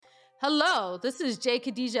Hello, this is J.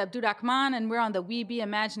 Khadija Abdurrahman, and we're on the We Be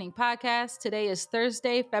Imagining podcast. Today is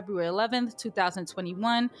Thursday, February 11th,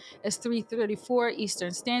 2021. It's 3:34 Eastern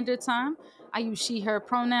Standard Time. I use she, her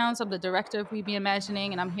pronouns. I'm the director of We Be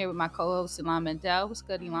Imagining, and I'm here with my co-host, Ilan Mandel. What's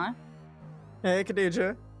good, Ilan? Hey,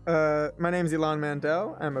 Khadija. My name's Ilan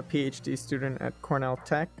Mandel. I'm a PhD student at Cornell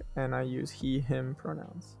Tech, and I use he, him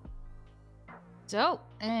pronouns. Dope.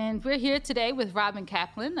 And we're here today with Robin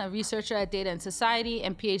Kaplan, a researcher at Data and Society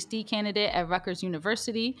and PhD candidate at Rutgers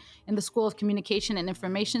University in the School of Communication and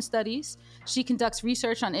Information Studies. She conducts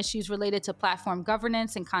research on issues related to platform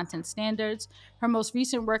governance and content standards. Her most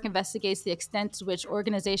recent work investigates the extent to which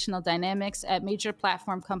organizational dynamics at major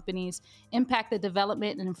platform companies impact the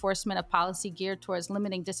development and enforcement of policy geared towards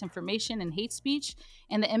limiting disinformation and hate speech,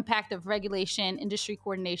 and the impact of regulation, industry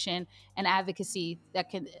coordination, and advocacy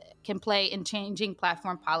that can play in changing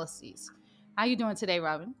platform policies. How are you doing today,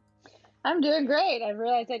 Robin? I'm doing great. I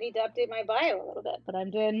realized I need to update my bio a little bit, but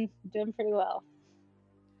I'm doing pretty well.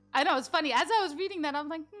 I know, it's funny. As I was reading that, I'm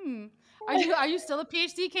like, are you still a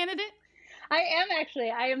PhD candidate? I am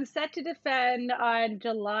actually. I am set to defend on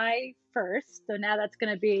July 1st. So now that's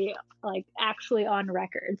going to be like actually on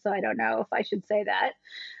record. So I don't know if I should say that.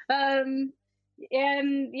 And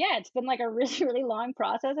yeah, it's been like a really, really long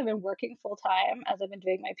process. I've been working full time as I've been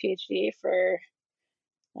doing my PhD for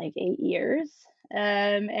like 8 years.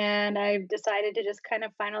 And I've decided to just kind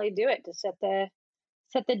of finally do it, to set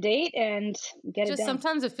the date and get it done.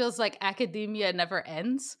 Sometimes it feels like academia never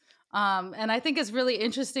ends. And I think it's really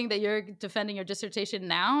interesting that you're defending your dissertation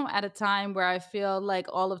now at a time where I feel like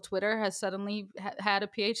all of Twitter has suddenly had a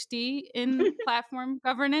PhD in platform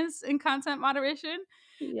governance and content moderation.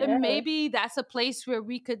 Yeah. And maybe that's a place where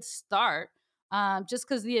we could start. Just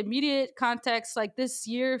because the immediate context, like this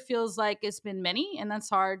year, feels like it's been many, and that's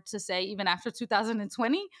hard to say even after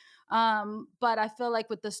 2020. But I feel like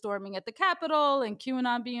with the storming at the Capitol and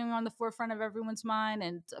QAnon being on the forefront of everyone's mind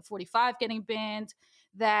and 45 getting banned,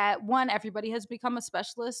 that one, everybody has become a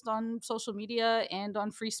specialist on social media and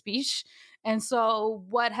on free speech. And so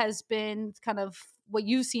what has been kind of what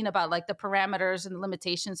you've seen about like the parameters and the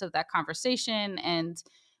limitations of that conversation, and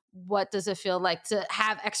what does it feel like to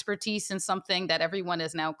have expertise in something that everyone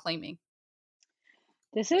is now claiming?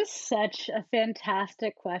 This is such a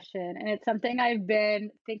fantastic question. And it's something I've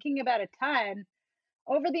been thinking about a ton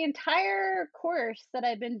over the entire course that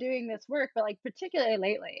I've been doing this work, but like particularly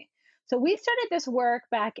lately. So we started this work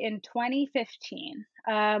back in 2015.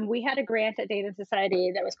 We had a grant at Data and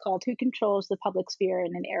Society that was called Who Controls the Public Sphere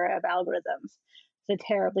in an Era of Algorithms. It's a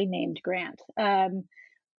terribly named grant.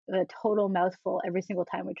 A total mouthful every single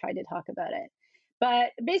time we tried to talk about it. But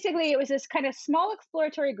basically, it was this kind of small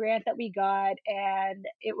exploratory grant that we got, and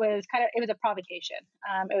it was a provocation.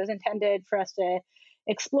 It was intended for us to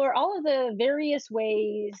explore all of the various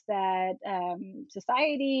ways that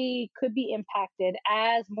society could be impacted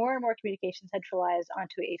as more and more communication centralized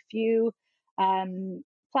onto a few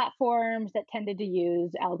platforms that tended to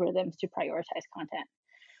use algorithms to prioritize content.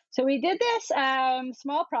 So we did this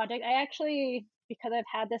small project. I actually, because I've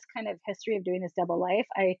had this kind of history of doing this double life,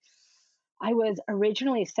 I was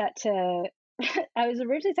originally set to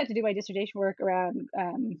do my dissertation work around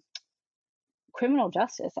criminal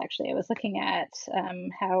justice. Actually, I was looking at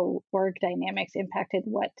how org dynamics impacted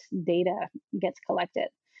what data gets collected.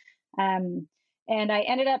 And I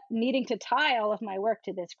ended up needing to tie all of my work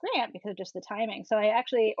to this grant because of just the timing. So I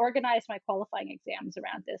actually organized my qualifying exams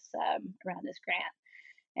around this grant.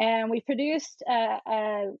 And we produced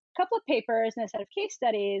a couple of papers and a set of case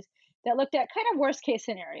studies that looked at kind of worst case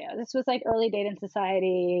scenario. This was like early Data and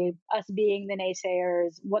Society, us being the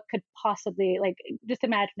naysayers, what could possibly, like just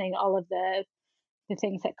imagining all of the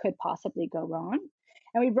things that could possibly go wrong.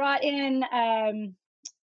 And we brought in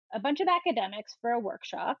a bunch of academics for a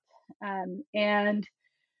workshop. And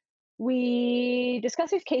we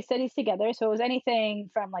discussed these case studies together. So it was anything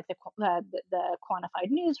from like the quantified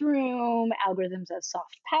newsroom, algorithms as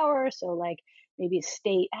soft power. So like maybe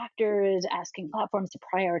state actors asking platforms to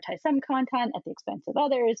prioritize some content at the expense of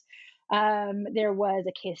others. There was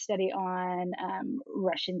a case study on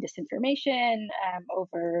Russian disinformation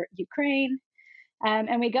over Ukraine.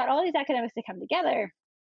 And we got all these academics to come together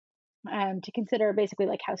to consider basically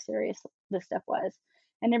like how serious this stuff was.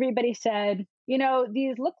 And everybody said,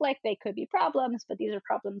 these look like they could be problems, but these are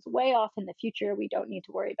problems way off in the future. We don't need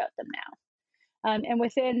to worry about them now. And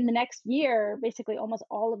within the next year, basically almost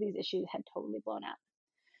all of these issues had totally blown up.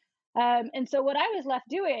 And so what I was left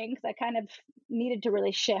doing, because I kind of needed to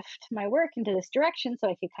really shift my work into this direction so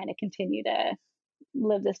I could kind of continue to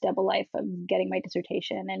live this double life of getting my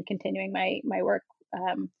dissertation and continuing my work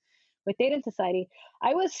with Data and Society,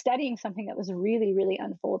 I was studying something that was really, really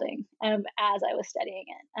unfolding as I was studying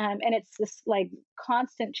it. And it's this like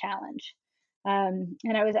constant challenge.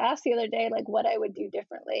 And I was asked the other day, like, what I would do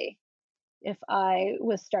differently if I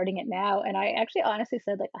was starting it now. And I actually honestly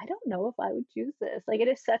said, like, I don't know if I would choose this. Like, it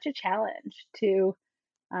is such a challenge to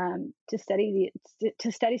study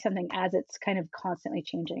something as it's kind of constantly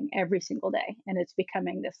changing every single day, and it's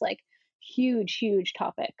becoming this like huge, huge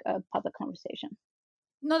topic of public conversation.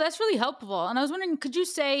 No, that's really helpful. And I was wondering, could you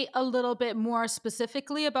say a little bit more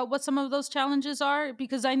specifically about what some of those challenges are?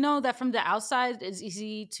 Because I know that from the outside, it's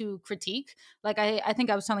easy to critique. Like I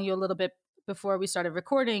think I was telling you a little bit before we started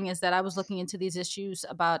recording, is that I was looking into these issues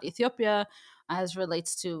about Ethiopia as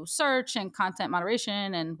relates to search and content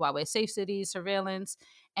moderation and Huawei Safe City surveillance.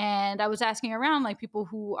 And I was asking around like people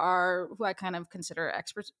who I kind of consider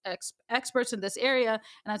experts in this area.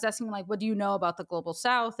 And I was asking like, what do you know about the global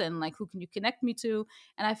south? And like, who can you connect me to?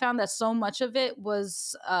 And I found that so much of it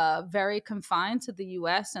was very confined to the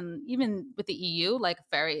US and even with the EU, like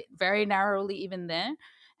very, very narrowly, even there.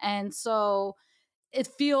 And so it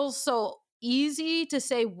feels so easy to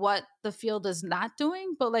say what the field is not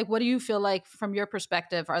doing. But like, what do you feel like from your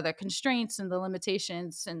perspective are the constraints and the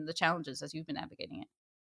limitations and the challenges as you've been navigating it?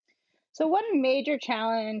 So one major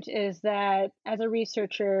challenge is that as a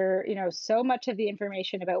researcher, so much of the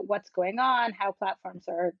information about what's going on, how platforms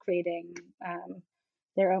are creating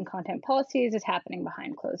their own content policies is happening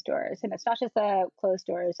behind closed doors. And it's not just the closed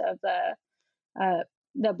doors of uh,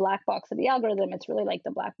 the black box of the algorithm. It's really like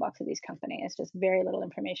the black box of these companies. Just very little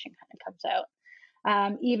information kind of comes out.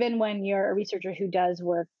 Even when you're a researcher who does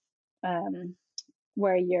work um,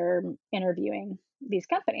 where you're interviewing these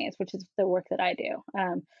companies, which is the work that I do.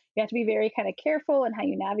 You have to be very kind of careful in how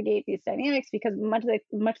you navigate these dynamics because much of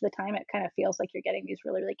the time it kind of feels like you're getting these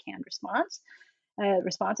really really canned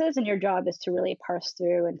responses, and your job is to really parse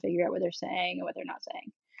through and figure out what they're saying and what they're not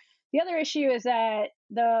saying. The other issue is that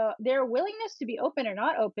their willingness to be open or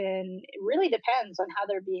not open really depends on how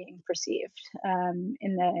they're being perceived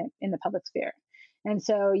in the public sphere. And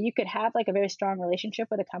so you could have like a very strong relationship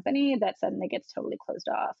with a company that suddenly gets totally closed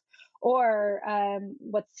off. Or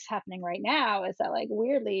what's happening right now is that like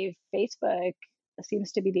weirdly Facebook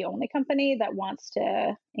seems to be the only company that wants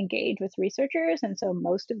to engage with researchers, and so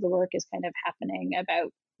most of the work is kind of happening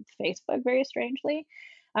about Facebook very strangely.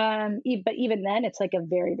 But even then, it's like a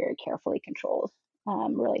very, very carefully controlled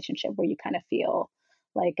relationship where you kind of feel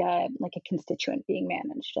like a constituent being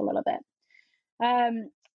managed a little bit. Um,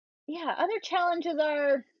 yeah, other challenges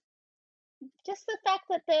are just the fact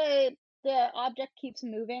that the object keeps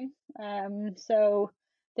moving. So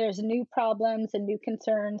there's new problems and new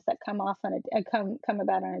concerns that come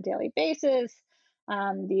about on a daily basis.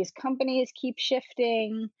 These companies keep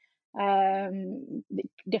shifting.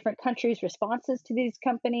 Different countries' responses to these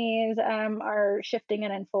companies are shifting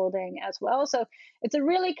and unfolding as well. So it's a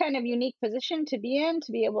really kind of unique position to be in,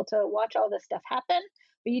 to be able to watch all this stuff happen.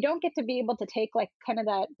 But you don't get to be able to take like kind of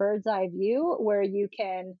that bird's eye view where you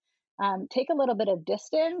can take a little bit of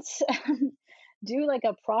distance, do like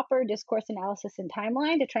a proper discourse analysis and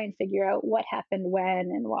timeline to try and figure out what happened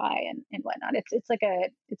when and why and whatnot.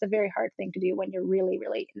 It's a very hard thing to do when you're really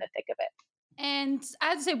really in the thick of it. And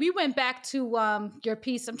I'd say we went back to your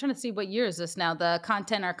piece. I'm trying to see what year is this now. The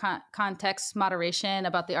content or context moderation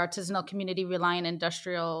about the artisanal community relying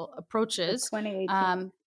industrial approaches.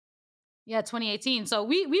 2018. Yeah, 2018. So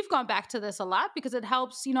we've gone back to this a lot because it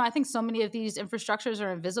helps. I think so many of these infrastructures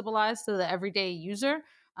are invisibilized to the everyday user,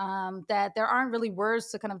 that there aren't really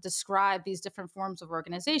words to kind of describe these different forms of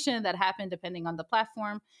organization that happen depending on the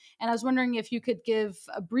platform. And I was wondering if you could give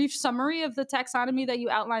a brief summary of the taxonomy that you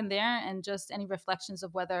outlined there and just any reflections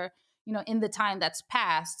of whether, in the time that's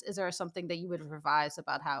passed, is there something that you would revise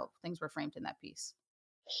about how things were framed in that piece?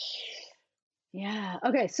 Yeah.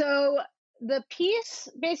 Okay. So the piece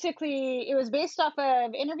basically it was based off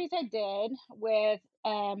of interviews I did with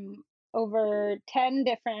over 10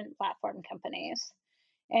 different platform companies.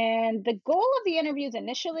 And the goal of the interviews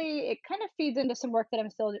initially, it kind of feeds into some work that I'm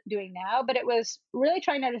still doing now, but it was really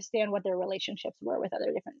trying to understand what their relationships were with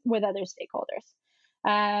other stakeholders,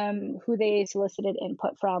 who they solicited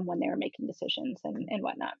input from when they were making decisions and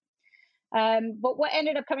whatnot. But what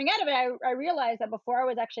ended up coming out of it, I realized that before I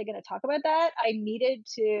was actually going to talk about that, I needed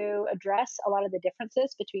to address a lot of the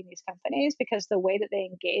differences between these companies because the way that they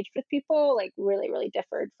engaged with people, like, really, really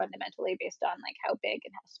differed fundamentally based on like how big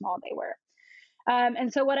and how small they were.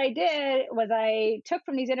 And so what I did was I took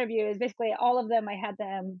from these interviews, basically all of them, I had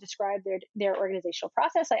them describe their organizational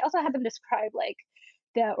process. I also had them describe like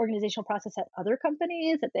the organizational process at other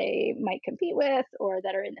companies that they might compete with or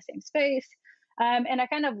that are in the same space. And I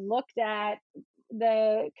kind of looked at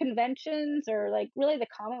the conventions or like really the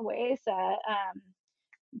common ways that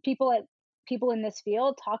people at people in this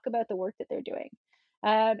field talk about the work that they're doing.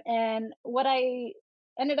 And what I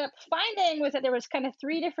ended up finding was that there was kind of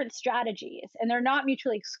three different strategies, and they're not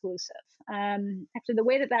mutually exclusive. Actually, the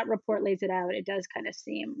way that that report lays it out, it does kind of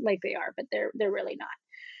seem like they are, but they're really not.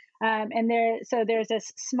 And there's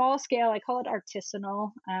this small scale, I call it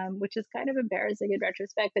artisanal, which is kind of embarrassing in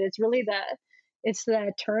retrospect, but it's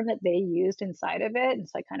the term that they used inside of it, and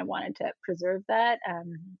so I kind of wanted to preserve that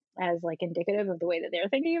as like indicative of the way that they're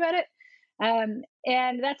thinking about it.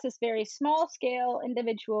 And that's this very small scale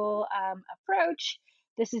individual approach.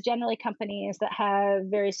 This is generally companies that have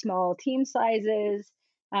very small team sizes.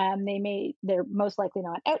 They're most likely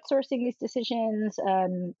not outsourcing these decisions,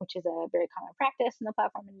 which is a very common practice in the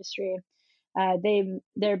platform industry.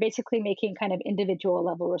 They're basically making kind of individual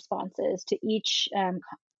level responses to each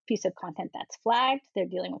piece of content that's flagged. They're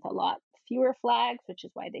dealing with a lot fewer flags, which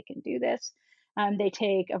is why they can do this. They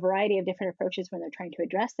take a variety of different approaches when they're trying to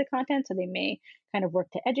address the content. So they may kind of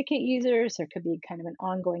work to educate users. There could be kind of an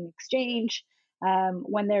ongoing exchange.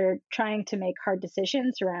 When they're trying to make hard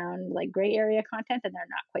decisions around like gray area content and they're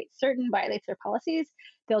not quite certain violates their policies,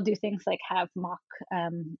 they'll do things like have mock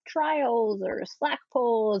trials or Slack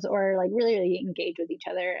polls, or like really engage with each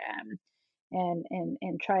other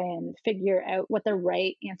and try and figure out what the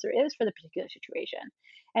right answer is for the particular situation.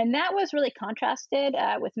 And that was really contrasted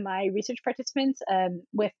with my research participants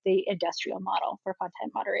with the industrial model for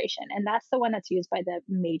content moderation. And that's the one that's used by the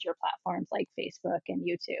major platforms like Facebook and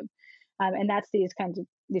YouTube. And that's these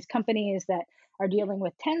companies that are dealing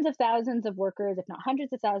with tens of thousands of workers, if not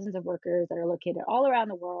hundreds of thousands of workers that are located all around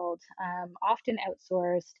the world, often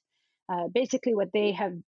outsourced. Basically, what they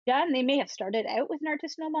have done, they may have started out with an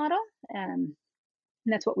artisanal model. And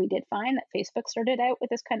that's what we did find, that Facebook started out with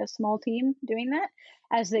this kind of small team doing that.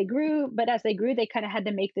 As they grew, they kind of had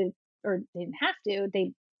to or they didn't have to,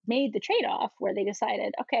 they made the trade off where they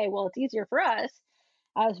decided, okay, well, it's easier for us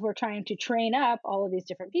as we're trying to train up all of these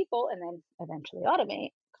different people and then eventually automate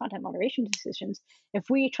content moderation decisions, if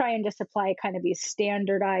we try and just apply kind of these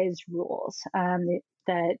standardized rules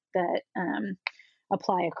that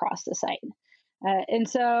apply across the site. And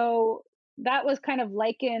so that was kind of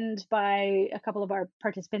likened by a couple of our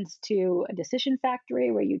participants to a decision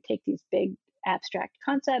factory, where you take these big abstract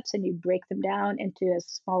concepts and you break them down into as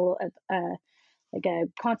small like a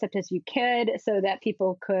concept as you could, so that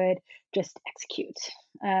people could just execute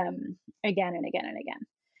again and again and again.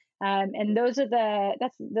 And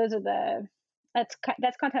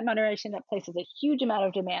that's content moderation that places a huge amount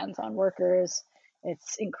of demands on workers.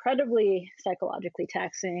 It's incredibly psychologically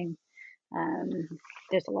taxing.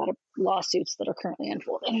 There's a lot of lawsuits that are currently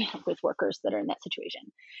unfolding with workers that are in that situation.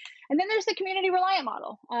 And then there's the community reliant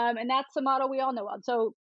model, and that's a model we all know of.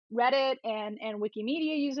 So Reddit and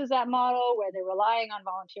Wikimedia uses that model, where they're relying on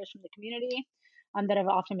volunteers from the community that have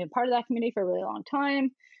often been part of that community for a really long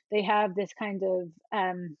time. They have this kind of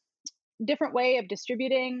different way of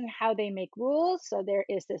distributing how they make rules. So there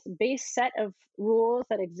is this base set of rules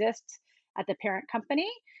that exists at the parent company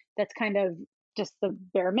that's kind of just the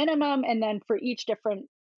bare minimum. And then for each different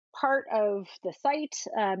part of the site,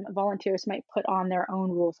 volunteers might put on their own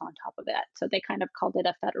rules on top of that. So they kind of called it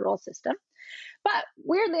a federal system. But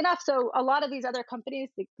weirdly enough, so a lot of these other companies,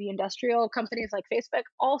 the industrial companies like Facebook,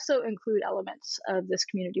 also include elements of this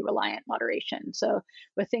community reliant moderation. So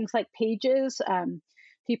with things like pages,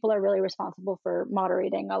 people are really responsible for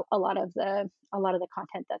moderating a lot of the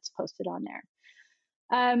content that's posted on there.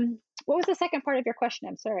 What was the second part of your question?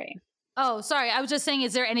 I'm sorry. Oh, sorry. I was just saying,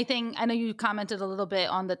 is there anything, I know you commented a little bit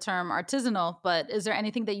on the term artisanal, but is there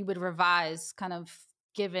anything that you would revise kind of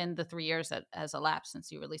given the 3 years that has elapsed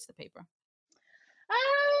since you released the paper?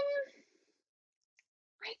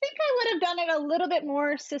 I think I would have done it a little bit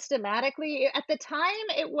more systematically. At the time,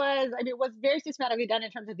 it was very systematically done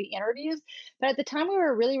in terms of the interviews. But at the time, we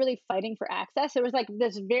were really, really fighting for access. There was like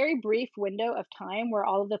this very brief window of time where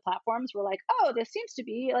all of the platforms were like, oh, this seems to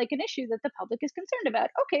be like an issue that the public is concerned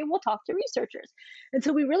about. Okay, we'll talk to researchers. And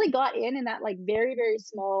so we really got in that like very, very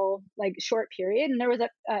small, like short period. And there was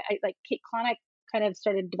like Kate Klonick kind of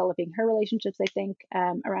started developing her relationships, I think,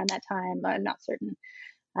 around that time. I'm not certain.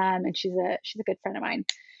 And she's a good friend of mine.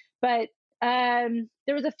 But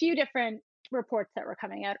there was a few different reports that were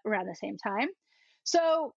coming out around the same time.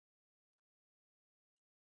 So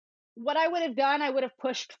what I would have done, I would have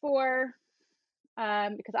pushed for,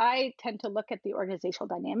 because I tend to look at the organizational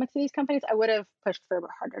dynamics of these companies, I would have pushed for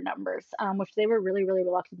harder numbers, which they were really, really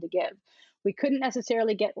reluctant to give. We couldn't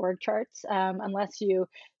necessarily get org charts unless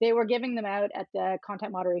they were giving them out at the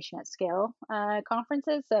Content Moderation at Scale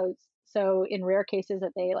conferences. So So in rare cases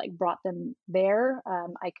that they like brought them there,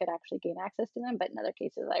 I could actually gain access to them, but in other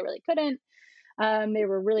cases I really couldn't. They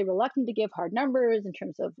were really reluctant to give hard numbers in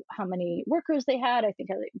terms of how many workers they had. I think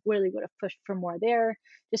I really would have pushed for more there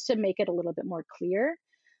just to make it a little bit more clear,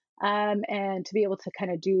 and to be able to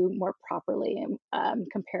kind of do more properly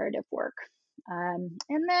comparative work. And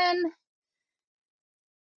then,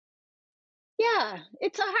 yeah,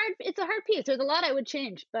 it's a hard piece. There's a lot I would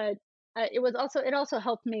change, but it also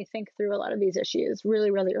helped me think through a lot of these issues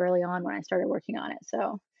really, really early on when I started working on it.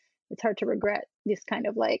 So it's hard to regret this kind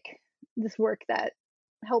of like this work that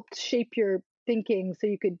helped shape your thinking so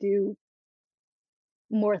you could do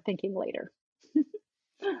more thinking later.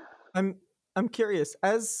 I'm I'm curious,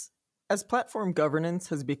 as platform governance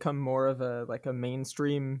has become more of a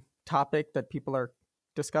mainstream topic that people are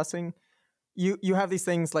discussing, you have these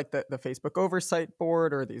things like the Facebook oversight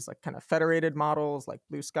board, or these like kind of federated models like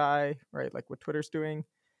Blue Sky, right? Like what Twitter's doing.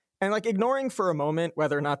 And like ignoring for a moment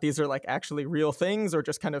whether or not these are like actually real things or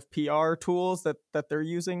just kind of PR tools that they're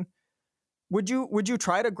using. Would you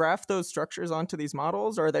try to graft those structures onto these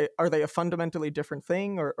models? Or are they a fundamentally different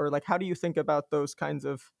thing? Or like how do you think about those kinds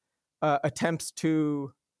of attempts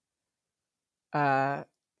to uh,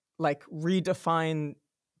 like redefine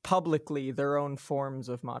publicly their own forms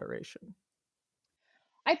of moderation?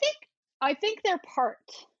 I think I think they're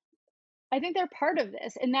part. I think they're part of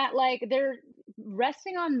this, in that like they're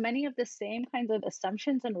resting on many of the same kinds of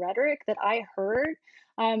assumptions and rhetoric that I heard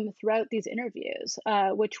throughout these interviews,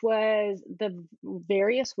 which was the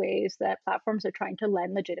various ways that platforms are trying to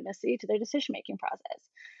lend legitimacy to their decision making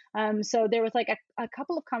process. So there was like a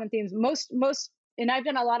couple of common themes. And I've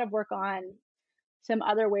done a lot of work on some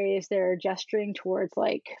other ways they're gesturing towards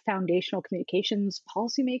like foundational communications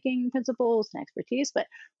policymaking principles and expertise. But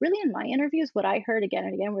really, in my interviews, what I heard again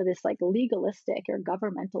and again were this like legalistic or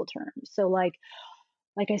governmental terms. So like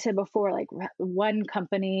I said before, like one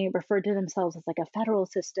company referred to themselves as like a federal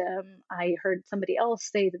system. I heard somebody else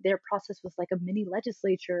say that their process was like a mini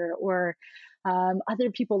legislature, or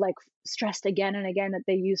other people like stressed again and again that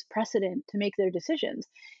they use precedent to make their decisions.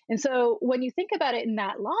 And so when you think about it in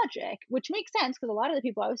that logic, which makes sense because a lot of the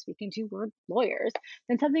people I was speaking to were lawyers,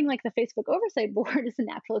 then something like the Facebook Oversight Board is a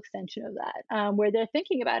natural extension of that, where they're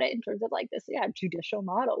thinking about it in terms of like this, yeah, judicial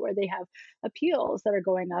model where they have appeals that are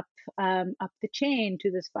going up the chain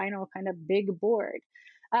to this final kind of big board.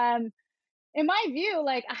 Um, in my view,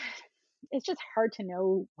 like it's just hard to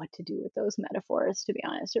know what to do with those metaphors. To be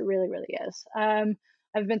honest, it really, really is.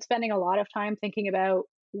 I've been spending a lot of time thinking about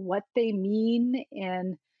what they mean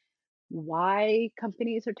and why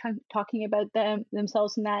companies are talking about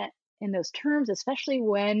themselves in those terms, especially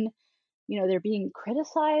when they're being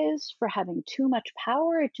criticized for having too much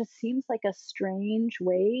power. It just seems like a strange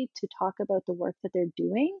way to talk about the work that they're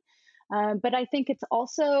doing. But I think it's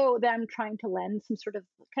also them trying to lend some sort of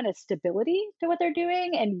kind of stability to what they're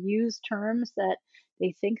doing and use terms that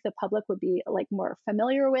they think the public would be like more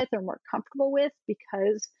familiar with or more comfortable with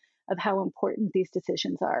because of how important these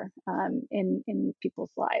decisions are in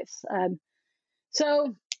people's lives.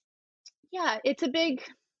 So yeah, it's a big,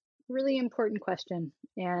 really important question,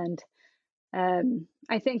 and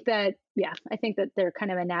I think that they're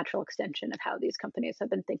kind of a natural extension of how these companies have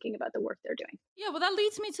been thinking about the work they're doing. Yeah, well, that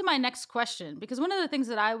leads me to my next question, because one of the things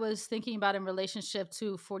that I was thinking about in relationship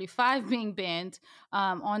to 45 being banned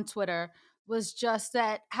on Twitter was just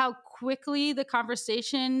that how quickly the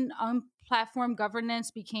conversation on platform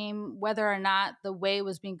governance became whether or not the way it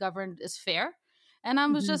was being governed is fair. And I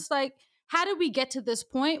was Mhm. just like, how did we get to this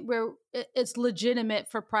point where it's legitimate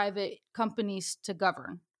for private companies to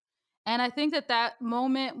govern? And I think that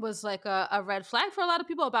moment was like a red flag for a lot of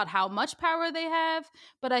people about how much power they have.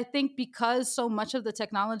 But I think because so much of the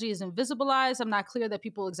technology is invisibilized, I'm not clear that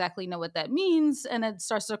people exactly know what that means. And it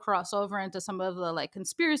starts to cross over into some of the like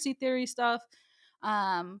conspiracy theory stuff.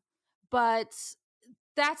 But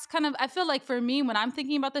that's kind of, I feel like for me, when I'm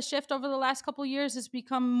thinking about the shift over the last couple of years, it's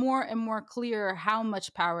become more and more clear how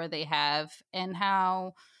much power they have and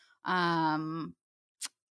how um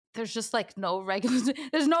there's just like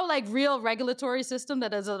there's no like real regulatory system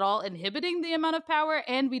that is at all inhibiting the amount of power.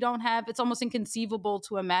 And we don't have, it's almost inconceivable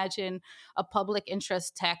to imagine a public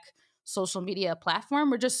interest tech social media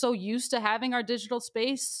platform. We're just so used to having our digital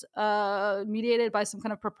space mediated by some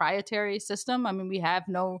kind of proprietary system. I mean, we have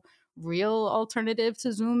no real alternative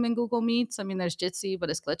to Zoom and Google Meets. I mean, there's Jitsi, but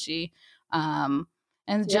it's glitchy. And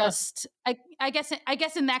Yeah. just I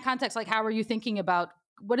guess in that context, like, how are you thinking about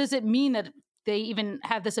what does it mean that they even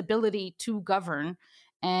have this ability to govern,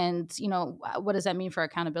 and what does that mean for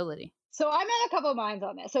accountability? So I'm in a couple of minds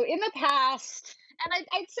on this. So in the past, and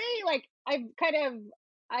I'd say like I've kind of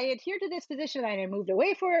I adhered to this position and I moved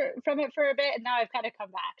away from it for a bit, and now I've kind of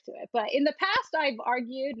come back to it. But in the past, I've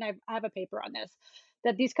argued, and I have a paper on this,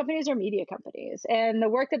 that these companies are media companies, and the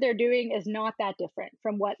work that they're doing is not that different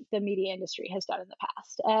from what the media industry has done in the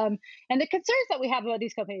past. And the concerns that we have about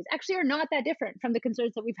these companies actually are not that different from the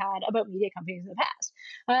concerns that we've had about media companies in the past.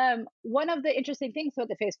 One of the interesting things about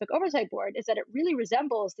the Facebook Oversight Board is that it really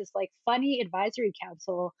resembles this like funny advisory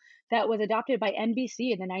council that was adopted by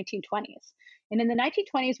NBC in the 1920s. And in the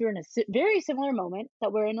 1920s, we were in a very similar moment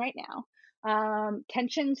that we're in right now.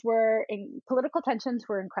 Political tensions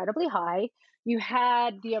were incredibly high. You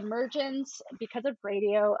had the emergence, because of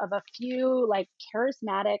radio, of a few like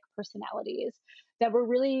charismatic personalities that were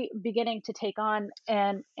really beginning to take on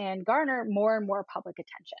and garner more and more public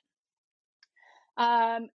attention.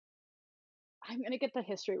 I'm going to get the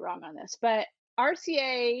history wrong on this, but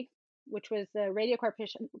RCA, which was the Radio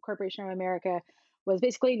Corporation of America, was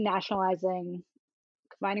basically nationalizing,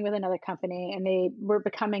 combining with another company, and they were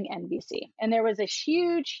becoming NBC. And there was a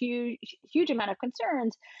huge amount of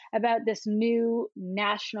concerns about this new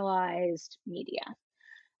nationalized media.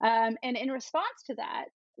 And in response to that,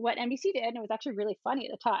 what NBC did, and it was actually really funny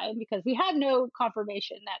at the time because we had no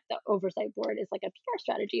confirmation that the oversight board is like a PR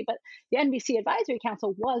strategy, but the NBC Advisory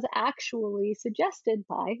Council was actually suggested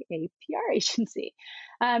by a PR agency.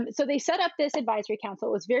 So they set up this advisory council.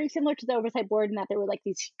 It was very similar to the oversight board in that there were like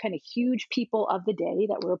these kind of huge people of the day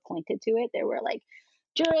that were appointed to it. There were like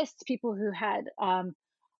jurists, people who had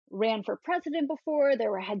ran for president before. There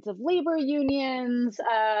were heads of labor unions.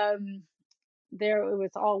 It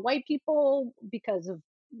was all white people because of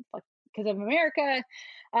America,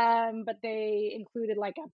 but they included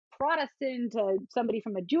like a Protestant, somebody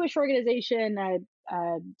from a Jewish organization,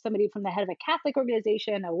 somebody from the head of a Catholic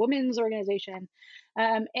organization, a women's organization,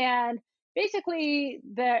 and basically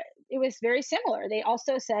it was very similar. They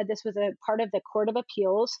also said this was a part of the Court of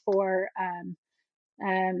Appeals for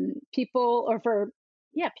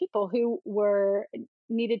people who were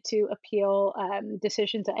needed to appeal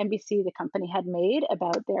decisions that NBC, the company, had made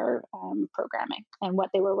about their programming and what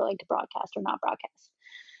they were willing to broadcast or not broadcast.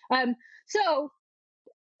 So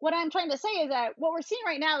what I'm trying to say is that what we're seeing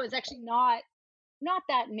right now is actually not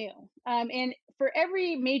that new. And for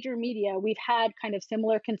every major media, we've had kind of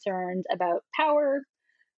similar concerns about power,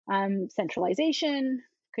 centralization,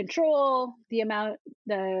 control, the amount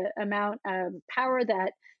of power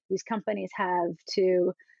that these companies have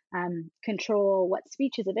to control what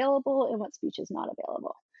speech is available and what speech is not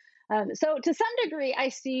available. So to some degree, I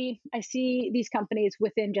see these companies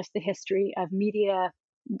within just the history of media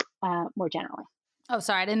more generally. Oh,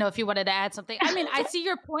 sorry. I didn't know if you wanted to add something. I mean, I see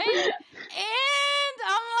your point, and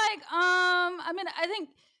I'm like, I mean, I think,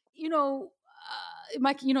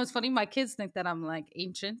 it's funny. My kids think that I'm like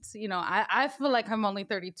ancient. I feel like I'm only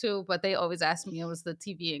 32, but they always ask me, it was the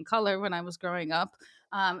TV in color when I was growing up.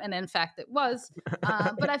 And in fact, it was.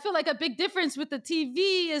 But I feel like a big difference with the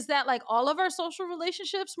TV is that like all of our social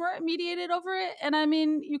relationships weren't mediated over it. And I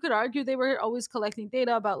mean, you could argue they were always collecting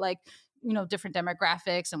data about like, different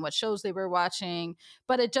demographics and what shows they were watching,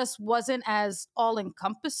 but it just wasn't as all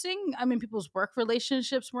encompassing. I mean, people's work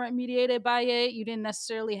relationships weren't mediated by it. You didn't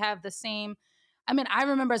necessarily have the same. I mean, I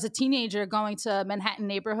remember as a teenager going to Manhattan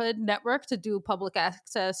Neighborhood Network to do public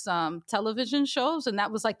access television shows. And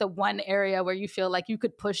that was like the one area where you feel like you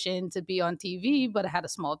could push in to be on TV, but it had a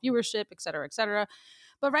small viewership, et cetera, et cetera.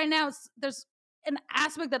 But right now there's an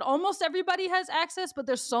aspect that almost everybody has access, but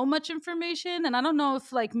there's so much information. And I don't know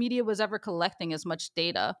if like media was ever collecting as much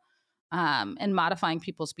data and modifying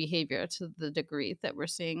people's behavior to the degree that we're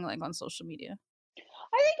seeing like on social media.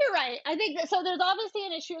 I think you're right. I think that, so there's obviously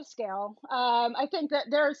an issue of scale. I think that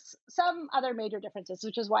there's some other major differences,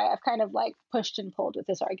 which is why I've kind of like pushed and pulled with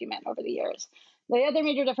this argument over the years. The other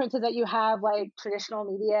major difference is that you have like traditional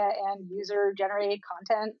media and user generated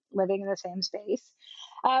content living in the same space.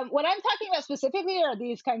 What I'm talking about specifically are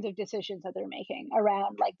these kinds of decisions that they're making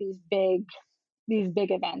around like these big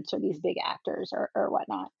events or these big actors or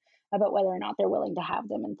whatnot, about whether or not they're willing to have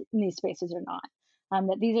them in these spaces or not.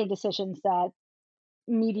 That these are decisions that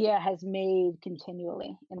media has made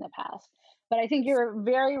continually in the past. But I think you're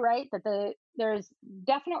very right that there's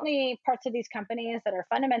definitely parts of these companies that are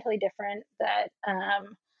fundamentally different that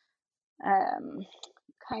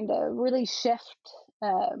kind of really shift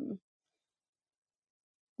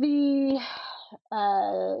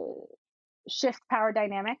shift power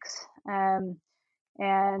dynamics, and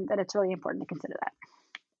that it's really important to consider that.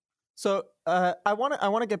 So I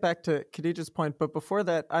want to get back to Khadijah's point, but before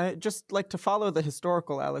that, I just like to follow the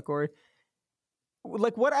historical allegory.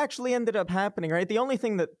 Like what actually ended up happening, right? The only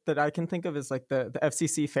thing that I can think of is like the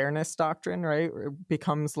FCC fairness doctrine, right? Where it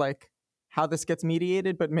becomes like how this gets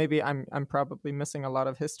mediated, but maybe I'm probably missing a lot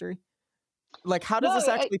of history. Like, how does No, this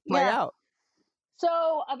actually play yeah. out?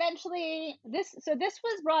 So eventually, this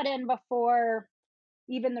was brought in before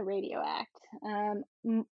even the Radio Act.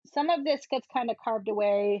 Some of this gets kind of carved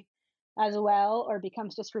away as well, or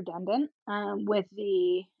becomes just redundant with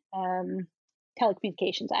the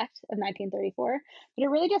Telecommunications Act of 1934. But it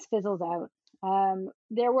really just fizzles out.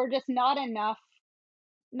 There were just not enough.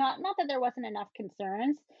 Not that there wasn't enough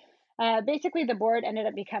concerns. Basically, the board ended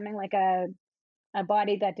up becoming like a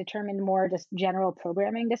body that determined more just general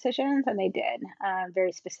programming decisions, and they did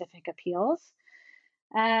very specific appeals.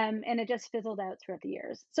 And it just fizzled out throughout the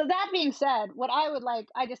years. So that being said, what I would like,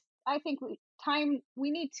 I think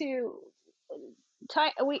we need to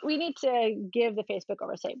we need to give the Facebook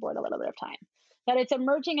Oversight Board a little bit of time. That it's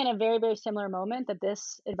emerging in a very, very similar moment that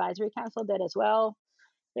this advisory council did as well.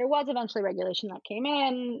 There was eventually regulation that came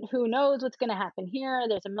in. Who knows what's going to happen here?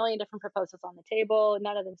 There's a million different proposals on the table.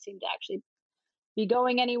 None of them seem to actually be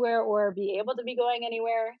going anywhere or be able to be going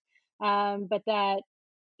anywhere. But that,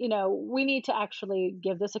 we need to actually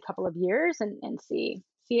give this a couple of years and see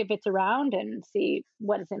if it's around and see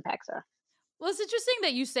what its impacts are. Well, it's interesting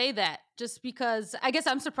that you say that, just because I guess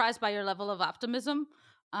I'm surprised by your level of optimism.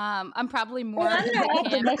 I'm probably more. I'm not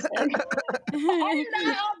optimistic. I'm not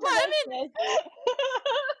optimistic.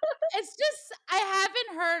 It's just I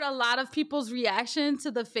haven't heard a lot of people's reaction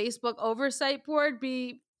to the Facebook Oversight Board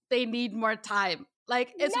be they need more time.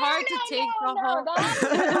 Like, it's hard to take the whole. That's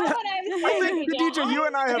not what I'm I saying. think, Khadija, you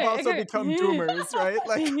and I have also become doomers, right?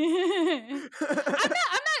 Like, I'm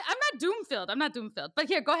not doom-filled. I'm not doom-filled. But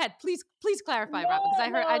here, go ahead. Please clarify, Robin,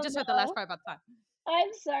 because I just heard the last part about time.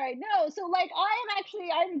 I'm sorry. No, so like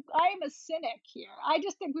I'm a cynic here. I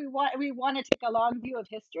just think we want to take a long view of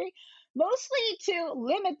history, mostly to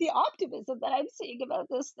limit the optimism that I'm seeing about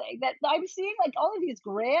this thing. That I'm seeing like all of these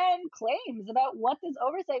grand claims about what this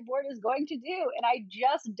oversight board is going to do, and I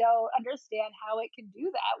just don't understand how it can do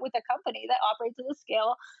that with a company that operates at a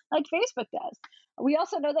scale like Facebook does. We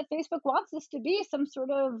also know that Facebook wants this to be some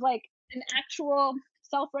sort of like an actual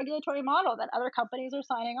self-regulatory model that other companies are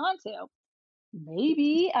signing on to.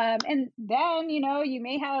 Maybe. And then, you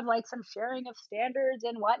may have like some sharing of standards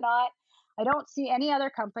and whatnot. I don't see any other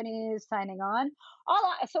companies signing on.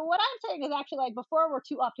 So what I'm saying is actually like before we're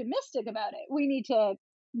too optimistic about it, we need to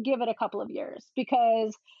give it a couple of years,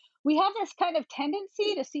 because we have this kind of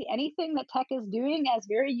tendency to see anything that tech is doing as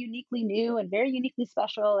very uniquely new and very uniquely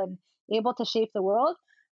special and able to shape the world.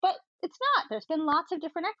 But it's not. There's been lots of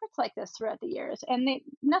different efforts like this throughout the years, and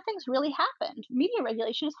nothing's really happened. Media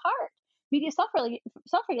regulation is hard. Media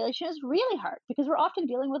self-regulation is really hard because we're often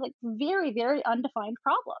dealing with like very, very undefined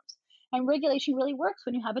problems. And regulation really works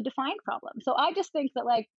when you have a defined problem. So I just think that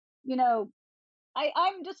like,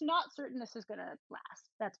 I'm just not certain this is going to last.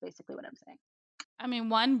 That's basically what I'm saying. I mean,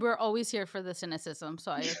 one, we're always here for the cynicism,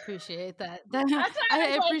 so I appreciate that. That's why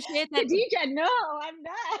I appreciate that. Khadija, no, I'm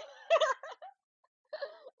not.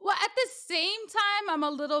 Well, at the same time, I'm a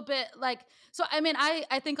little bit like, so I mean,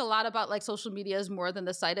 I think a lot about like social media is more than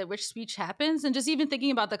the site at which speech happens. And just even thinking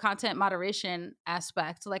about the content moderation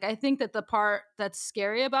aspect, like I think that the part that's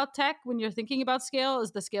scary about tech when you're thinking about scale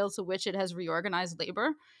is the scale to which it has reorganized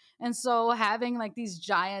labor. And so having like these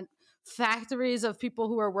giant factories of people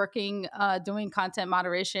who are working doing content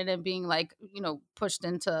moderation and being like, pushed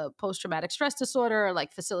into post-traumatic stress disorder, or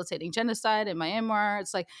like facilitating genocide in Myanmar.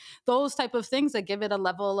 It's like those type of things that give it a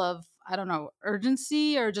level of, I don't know,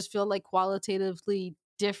 urgency, or just feel like qualitatively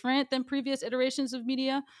different than previous iterations of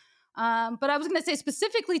media. But I was going to say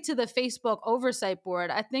specifically to the Facebook Oversight Board,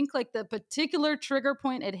 I think like the particular trigger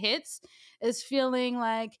point it hits is feeling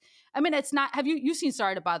like, I mean, it's not, you've seen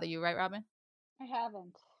Sorry to Bother You, right, Robin? I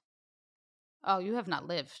haven't. Oh, you have not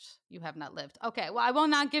lived. You have not lived. Okay, well, I will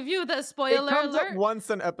not give you the spoiler it comes alert. Up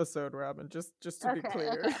once an episode, Robin. Just to be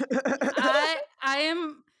clear. Okay. I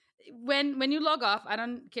am. When you log off, I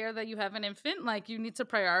don't care that you have an infant. Like, you need to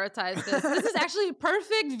prioritize this. This is actually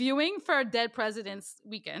perfect viewing for a Dead President's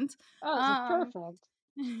Weekend. Oh, this is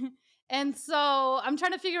perfect. And so I'm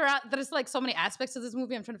trying to figure out, there's like so many aspects to this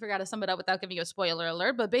movie. I'm trying to figure out how to sum it up without giving you a spoiler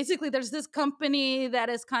alert. But basically, there's this company that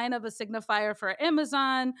is kind of a signifier for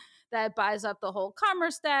Amazon that buys up the whole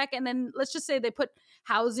commerce stack. And then let's just say they put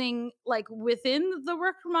housing like within the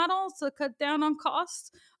work model to cut down on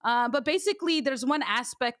costs. But basically, there's one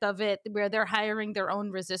aspect of it where they're hiring their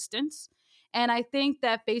own resistance. And I think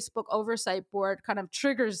that Facebook Oversight Board kind of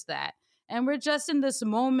triggers that. And we're just in this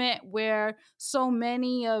moment where so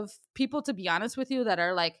many of people, to be honest with you, that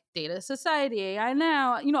are like Data Society, AI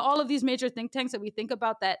Now, all of these major think tanks that we think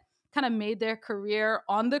about that kind of made their career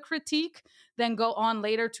on the critique, then go on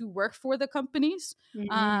later to work for the companies.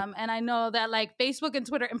 Mm-hmm. And I know that like Facebook and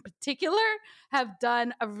Twitter in particular have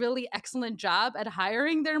done a really excellent job at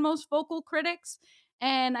hiring their most vocal critics.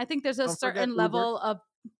 And I think there's a Don't forget certain Uber. level of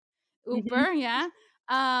Mm-hmm. Uber, yeah.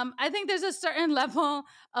 I think there's a certain level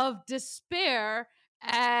of despair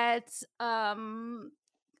at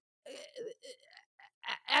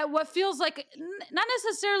at what feels like not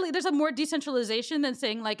necessarily there's a more decentralization than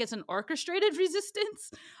saying like it's an orchestrated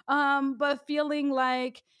resistance, but feeling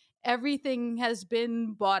like everything has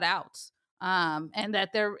been bought out, and that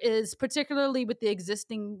there is, particularly with the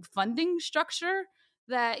existing funding structure,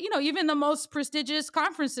 that even the most prestigious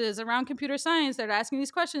conferences around computer science that are asking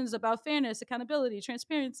these questions about fairness, accountability,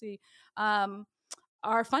 transparency,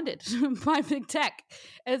 are funded by big tech.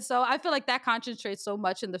 And so I feel like that concentrates so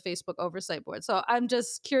much in the Facebook oversight board. So I'm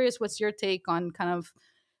just curious, what's your take on kind of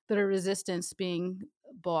the resistance being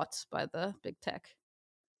bought by the big tech?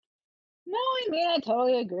 No, I mean, I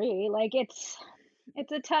totally agree. Like it's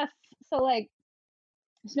a tough. So like,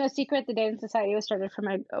 it's no secret the Data Society was started from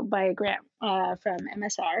by a grant from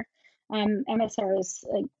MSR. MSR is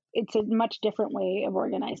like, it's a much different way of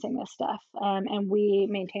organizing this stuff, and we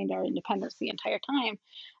maintained our independence the entire time.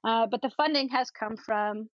 But the funding has come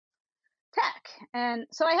from tech, and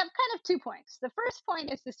so I have kind of 2 points. The first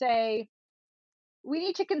point is to say we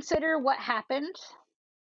need to consider what happened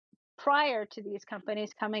prior to these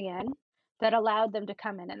companies coming in that allowed them to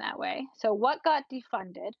come in that way. So what got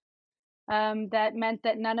defunded? That meant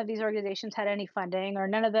that none of these organizations had any funding, or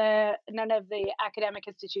none of the academic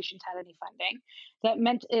institutions had any funding.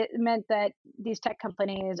 It meant that these tech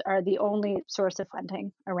companies are the only source of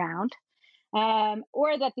funding around,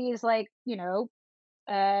 or that these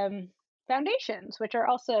um, foundations, which are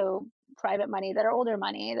also private money, that are older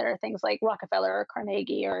money, that are things like Rockefeller or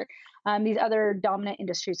Carnegie or these other dominant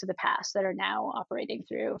industries of the past that are now operating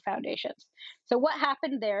through foundations. So, what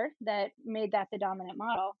happened there that made that the dominant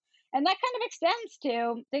model? And that kind of extends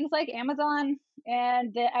to things like Amazon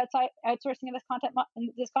and the outside outsourcing of this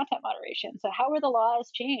content moderation. So, how were the laws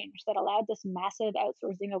changed that allowed this massive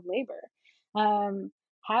outsourcing of labor?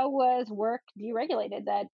 How was work deregulated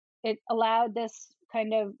that it allowed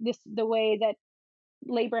the way that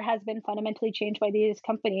labor has been fundamentally changed by these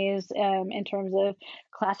companies, in terms of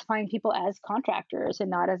classifying people as contractors and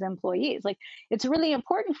not as employees. Like, it's really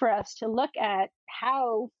important for us to look at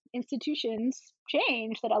how institutions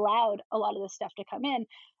change that allowed a lot of this stuff to come in,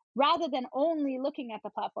 rather than only looking at the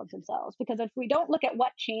platforms themselves. Because if we don't look at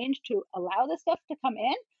what changed to allow this stuff to come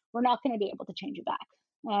in, we're not going to be able to change it back.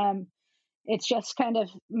 It's just kind of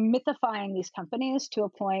mythifying these companies to a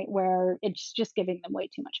point where it's just giving them way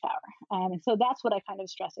too much power. And so that's what I kind of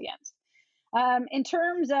stress against. In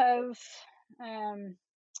terms of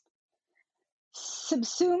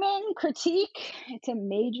subsuming critique, it's a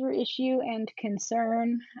major issue and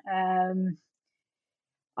concern.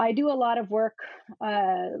 I do a lot of work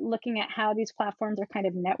looking at how these platforms are kind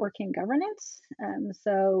of networking governance.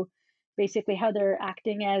 So basically, how they're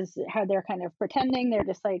acting, as how they're kind of pretending they're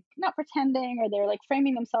just like not pretending, or they're like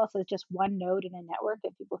framing themselves as just one node in a network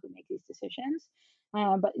of people who make these decisions.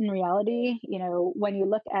 But in reality, when you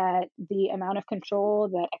look at the amount of control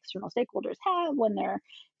that external stakeholders have when they're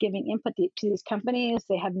giving input to these companies,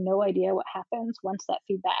 they have no idea what happens once that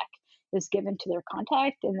feedback is given to their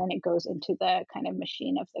contact, and then it goes into the kind of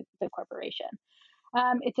machine of the corporation.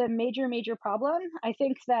 It's a major, major problem. I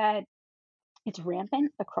think that it's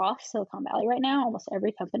rampant across Silicon Valley right now. Almost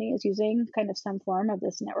every company is using kind of some form of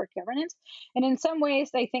this network governance. And in some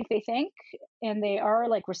ways, they think, and they are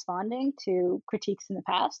like responding to critiques in the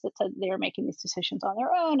past that said they were making these decisions on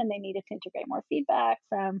their own and they needed to integrate more feedback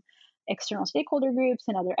from external stakeholder groups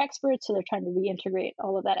and other experts. So they're trying to reintegrate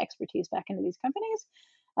all of that expertise back into these companies.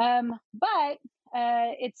 But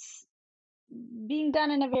it's being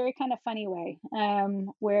done in a very kind of funny way,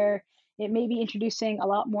 where it may be introducing a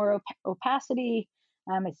lot more opacity.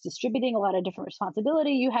 It's distributing a lot of different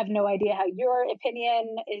responsibility. You have no idea how your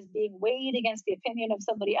opinion is being weighed against the opinion of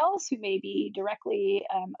somebody else who may be directly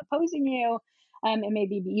opposing you. It may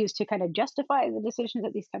be used to kind of justify the decisions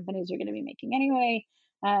that these companies are going to be making anyway.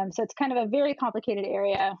 So it's kind of a very complicated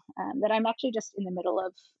area that I'm actually just in the middle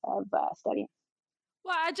of studying.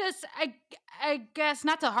 Well, I guess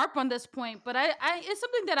not to harp on this point, but it's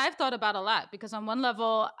something that I've thought about a lot, because on one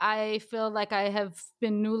level, I feel like I have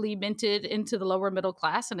been newly minted into the lower middle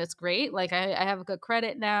class, and it's great. Like I have good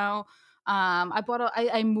credit now.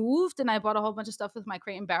 I moved and I bought a whole bunch of stuff with my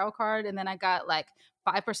Crate and Barrel card, and then I got like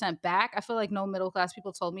 5% back. I feel like no middle class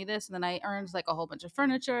people told me this, and then I earned like a whole bunch of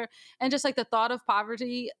furniture, and just like the thought of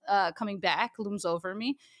poverty coming back looms over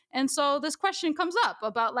me. And so this question comes up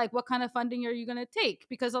about like what kind of funding are you going to take?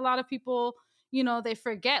 Because a lot of people, they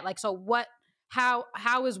forget, like, so what, how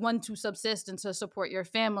is one to subsist and to support your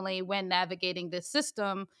family when navigating this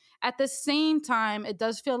system? At the same time, it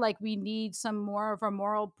does feel like we need some more of a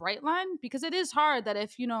moral bright line, because it is hard that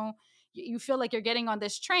if you feel like you're getting on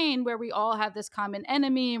this train where we all have this common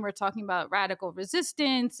enemy and we're talking about radical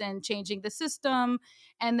resistance and changing the system,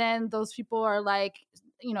 and then those people are like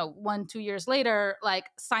 1-2 years later like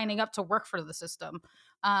signing up to work for the system.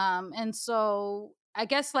 And so I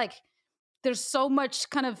guess like there's so much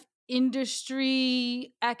kind of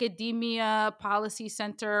industry, academia, policy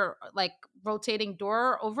center, like rotating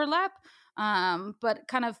door overlap. But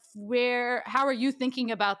kind of how are you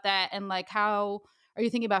thinking about that? And like, how are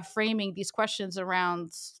you thinking about framing these questions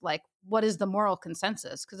around, like, what is the moral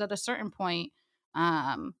consensus? Because at a certain point,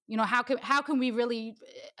 how can we really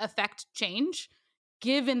affect change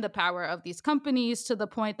given the power of these companies, to the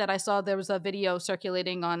point that I saw there was a video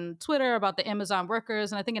circulating on Twitter about the Amazon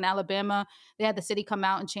workers. And I think in Alabama, they had the city come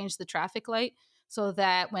out and change the traffic light so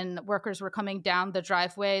that when workers were coming down the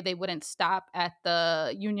driveway, they wouldn't stop at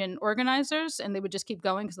the union organizers and they would just keep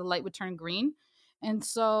going because the light would turn green. And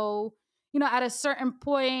so, at a certain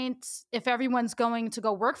point, if everyone's going to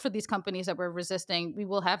go work for these companies that we're resisting, we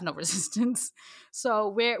will have no resistance. So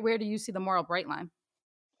where do you see the moral bright line?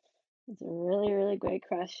 It's a really, really great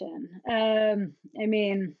question. I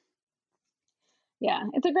mean, yeah,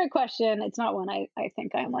 it's a great question. It's not one I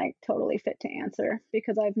think I'm like totally fit to answer,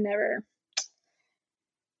 because uh, I've never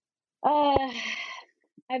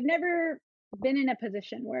been in a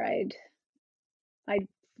position where I'd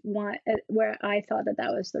where I thought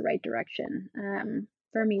that was the right direction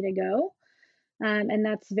for me to go. And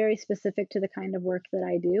that's very specific to the kind of work that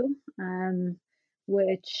I do,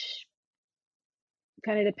 which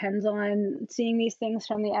kind of depends on seeing these things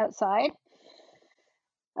from the outside.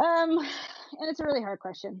 And it's a really hard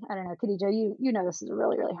question. I don't know, Khadija, you know this is a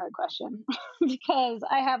really, really hard question because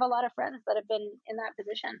I have a lot of friends that have been in that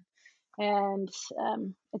position, and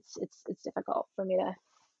it's difficult for me to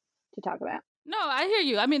talk about. No, I hear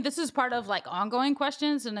you. I mean, this is part of like ongoing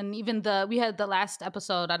questions, and then even we had the last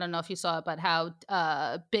episode. I don't know if you saw it, but how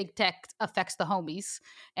big tech affects the homies,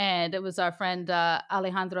 and it was our friend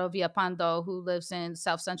Alejandro Villapando, who lives in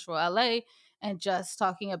South Central LA, and just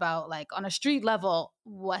talking about like on a street level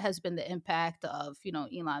what has been the impact of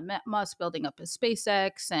Elon Musk building up his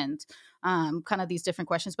SpaceX, and kind of these different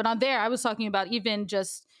questions. But on there, I was talking about even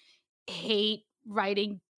just hate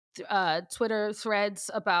writing Twitter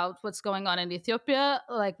threads about what's going on in Ethiopia.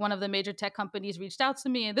 Like one of the major tech companies reached out to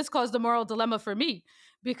me, and this caused a moral dilemma for me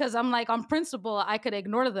because I'm like, on principle, I could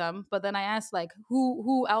ignore them, but then I asked like,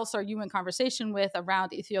 who else are you in conversation with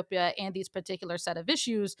around Ethiopia and these particular set of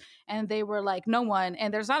issues? And they were like, no one.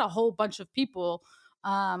 And there's not a whole bunch of people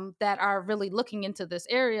that are really looking into this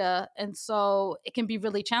area, and so it can be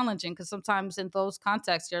really challenging because sometimes in those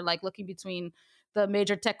contexts, you're like looking between the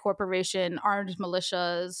major tech corporation, armed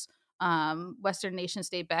militias, Western nation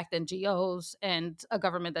state backed NGOs, and a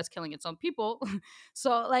government that's killing its own people.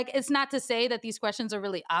 So, like, it's not to say that these questions are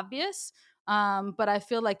really obvious, but I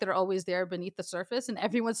feel like they're always there beneath the surface, and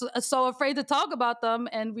everyone's so afraid to talk about them,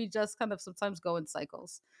 and we just kind of sometimes go in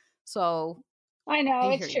cycles. So, I know,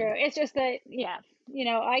 I hear it's you. true. It's just that, yeah,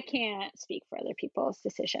 I can't speak for other people's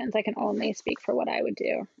decisions. I can only speak for what I would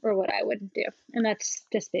do or what I wouldn't do, and that's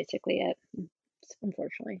just basically it.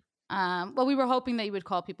 Unfortunately. Well, we were hoping that you would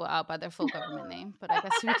call people out by their full government name, but I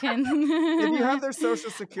guess we can. If you have their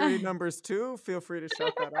social security numbers too, feel free to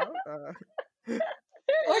shout that out.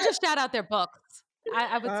 Or just shout out their books.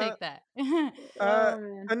 I would take that.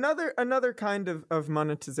 Another kind of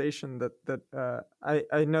monetization that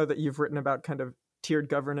I know that you've written about, kind of tiered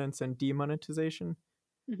governance and demonetization.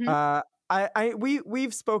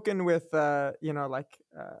 We've spoken with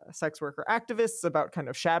sex worker activists about kind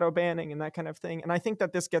of shadow banning and that kind of thing, and I think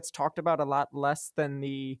that this gets talked about a lot less than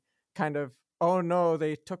the kind of, oh no,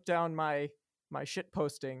 they took down my shit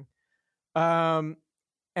posting. And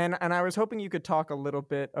I was hoping you could talk a little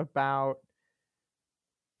bit about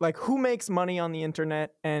like who makes money on the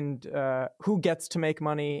internet, and who gets to make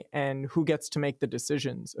money, and who gets to make the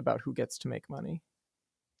decisions about who gets to make money.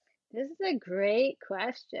 This is a great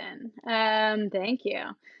question. Thank you.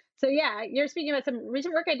 So yeah, you're speaking about some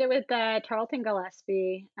recent work I did with Tarleton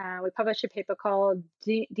Gillespie. We published a paper called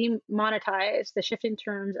 "Demonetize: The Shifting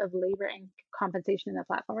Terms of Labor and Compensation in the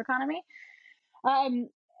Platform Economy."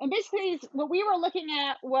 and basically, what we were looking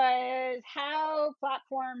at was how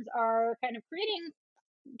platforms are kind of creating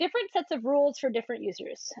different sets of rules for different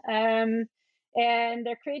users. And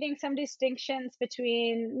they're creating some distinctions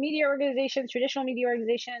between media organizations, traditional media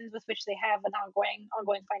organizations with which they have an ongoing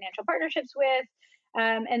financial partnerships with.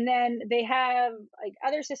 And then they have like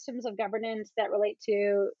other systems of governance that relate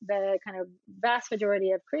to the kind of vast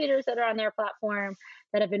majority of creators that are on their platform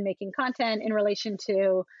that have been making content in relation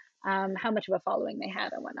to how much of a following they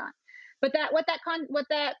have and whatnot. But what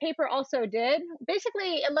that paper also did,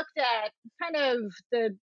 basically, it looked at kind of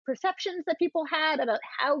the perceptions that people had about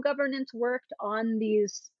how governance worked on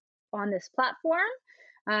this platform,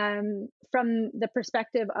 from the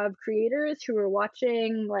perspective of creators who were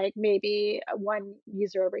watching, like maybe one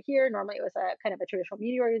user over here. Normally, it was a kind of a traditional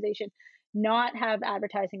media organization, not have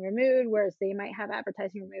advertising removed, whereas they might have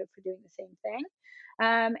advertising removed for doing the same thing.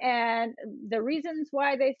 And the reasons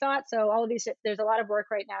why they thought so, all of these, there's a lot of work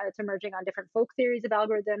right now that's emerging on different folk theories of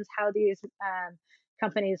algorithms, how these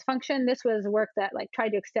companies function. This was work that like tried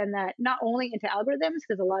to extend that not only into algorithms,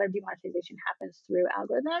 because a lot of demonetization happens through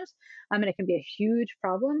algorithms, and it can be a huge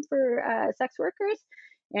problem for sex workers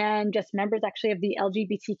and just members actually of the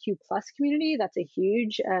LGBTQ plus community. That's a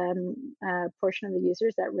huge portion of the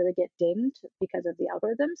users that really get dinged because of the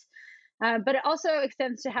algorithms. But it also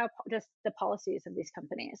extends to how just the policies of these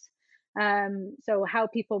companies. So how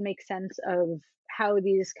people make sense of how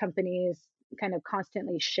these companies kind of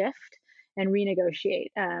constantly shift and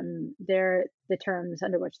renegotiate the terms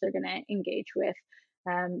under which they're going to engage with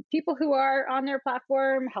people who are on their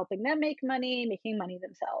platform, helping them make money, making money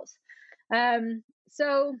themselves.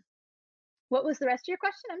 So what was the rest of your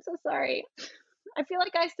question? I'm so sorry. I feel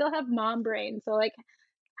like I still have mom brain. So like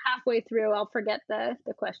halfway through, I'll forget the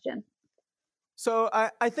question. So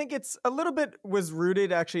I think it's a little bit was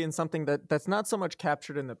rooted actually in something that's not so much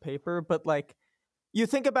captured in the paper, but like you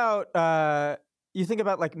think about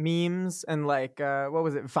like memes and like what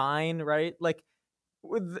was it, Vine, right? Like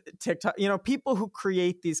with TikTok, people who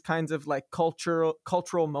create these kinds of like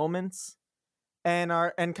cultural moments and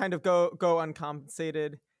kind of go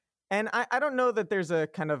uncompensated. And I don't know that there's a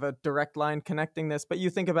kind of a direct line connecting this, but you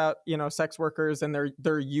think about, sex workers and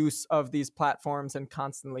their use of these platforms and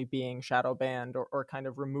constantly being shadow banned or kind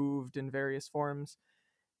of removed in various forms.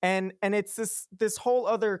 And it's this whole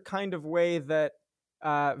other kind of way that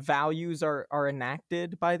values are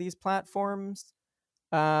enacted by these platforms.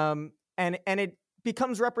 And it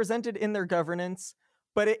becomes represented in their governance,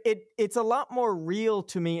 but it's a lot more real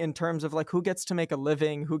to me in terms of like who gets to make a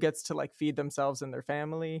living, who gets to like feed themselves and their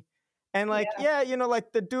family. And like,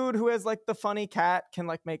 like the dude who has like the funny cat can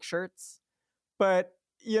like make shirts. But,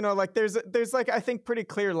 like there's like, I think pretty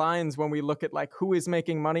clear lines when we look at like who is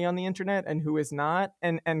making money on the internet and who is not,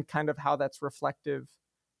 and kind of how that's reflective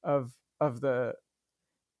of the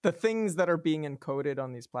things that are being encoded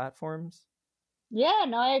on these platforms. Yeah,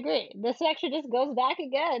 no, I agree. This actually just goes back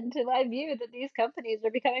again to my view that these companies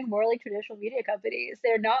are becoming more like traditional media companies.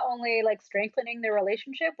 They're not only like strengthening their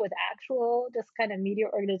relationship with actual just kind of media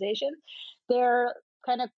organizations, they're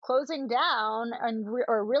kind of closing down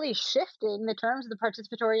or really shifting the terms of the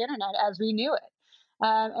participatory internet as we knew it.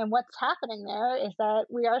 And what's happening there is that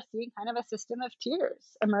we are seeing kind of a system of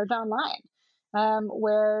tiers emerge online,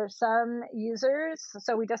 where some users,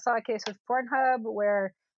 so we just saw a case with Pornhub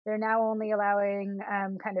where they're now only allowing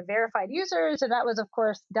kind of verified users. And that was, of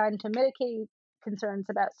course, done to mitigate concerns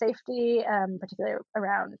about safety, particularly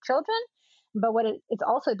around children. But what it's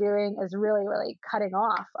also doing is really, really cutting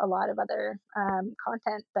off a lot of other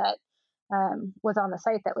content that was on the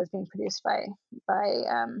site that was being produced by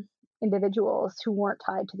individuals who weren't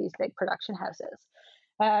tied to these big production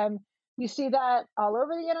houses. You see that all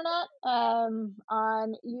over the internet,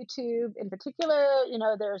 on YouTube in particular.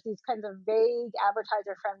 There's these kinds of vague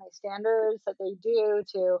advertiser-friendly standards that they do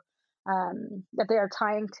to that they are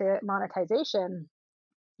tying to monetization.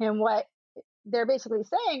 And what they're basically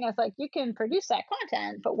saying is like, you can produce that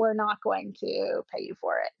content, but we're not going to pay you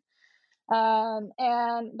for it.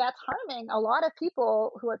 And that's harming a lot of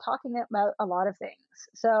people who are talking about a lot of things.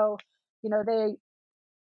 So,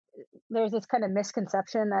 there's this kind of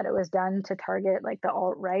misconception that it was done to target like the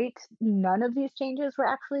alt-right. None of these changes were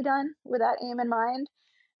actually done with that aim in mind.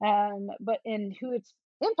 But in who it's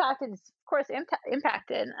impacted, it's of course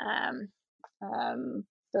impacted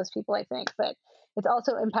those people, I think. But it's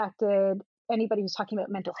also impacted anybody who's talking about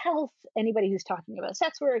mental health, anybody who's talking about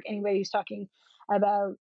sex work, anybody who's talking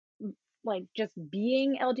about like just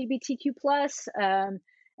being LGBTQ plus,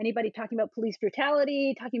 anybody talking about police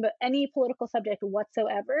brutality, talking about any political subject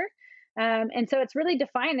whatsoever. And so it's really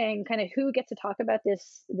defining kind of who gets to talk about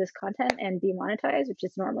this content and demonetize, which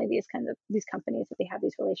is normally these companies that they have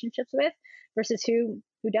these relationships with, versus who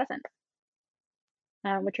doesn't,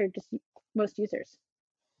 which are just most users.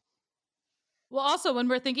 Well, also, when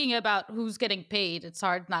we're thinking about who's getting paid, it's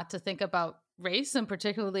hard not to think about race, and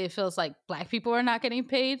particularly it feels like Black people are not getting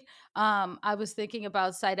paid. I was thinking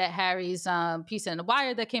about Saidat Harry's piece in The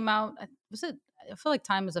Wire that came out. Was it? I feel like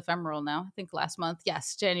time is ephemeral now. I think last month,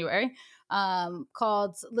 yes, January,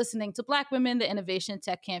 called "Listening to Black Women: The Innovation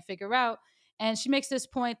Tech Can't Figure Out." And she makes this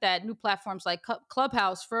point that new platforms like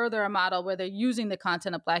Clubhouse further a model where they're using the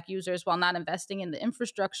content of Black users while not investing in the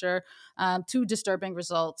infrastructure, to disturbing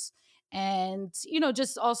results. And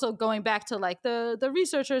just also going back to like the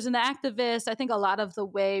researchers and the activists, I think a lot of the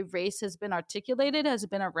way race has been articulated has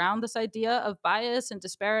been around this idea of bias and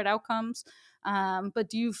disparate outcomes.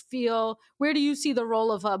 But where do you see the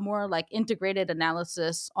role of a more like integrated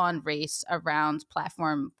analysis on race around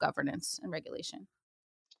platform governance and regulation?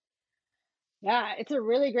 Yeah, it's a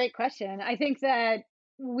really great question. I think that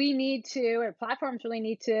or platforms really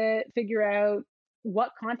need to figure out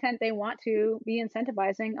what content they want to be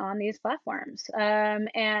incentivizing on these platforms.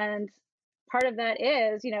 And part of that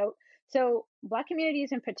is, so Black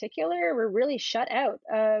communities in particular were really shut out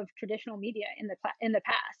of traditional media in the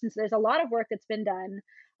past. And so there's a lot of work that's been done.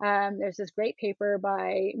 There's this great paper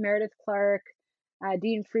by Meredith Clark,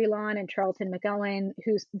 Dean Freelon, and Charlton McElwain,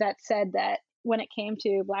 that said that when it came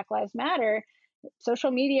to Black Lives Matter,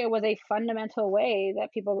 social media was a fundamental way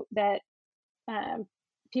that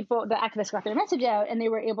the activists got their message out, and they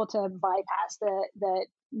were able to bypass the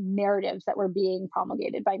narratives that were being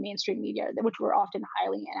promulgated by mainstream media, which were often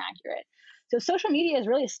highly inaccurate. So social media is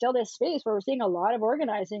really still this space where we're seeing a lot of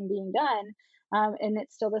organizing being done, and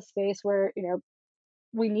it's still this space where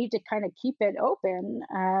we need to kind of keep it open,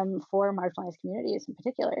 for marginalized communities in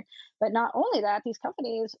particular. But not only that, these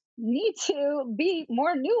companies need to be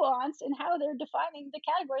more nuanced in how they're defining the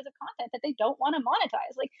categories of content that they don't want to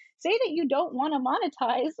monetize. Like, say that you don't want to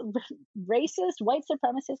monetize racist, white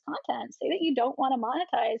supremacist content. Say that you don't want to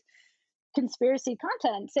monetize conspiracy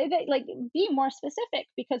content. Say that, like, be more specific,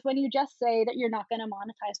 because when you just say that you're not going to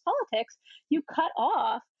monetize politics, you cut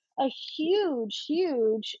off a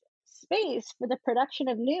huge space for the production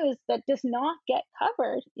of news that does not get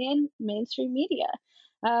covered in mainstream media.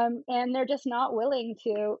 And they're just not willing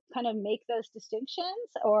to kind of make those distinctions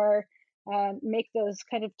or make those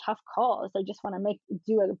kind of tough calls. They just want to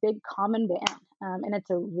do a big common ban. And it's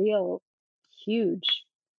a real huge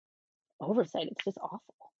oversight. It's just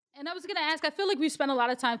awful. And I was going to ask, I feel like we spent a lot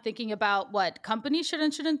of time thinking about what companies should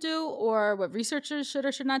and shouldn't do, or what researchers should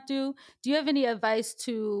or should not do. Do you have any advice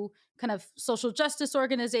to kind of social justice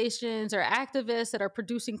organizations or activists that are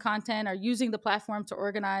producing content or using the platform to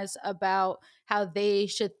organize about how they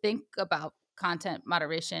should think about content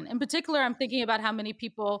moderation? In particular, I'm thinking about how many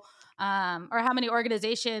people or how many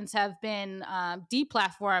organizations have been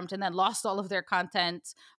deplatformed and then lost all of their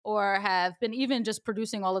content, or have been even just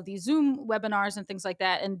producing all of these Zoom webinars and things like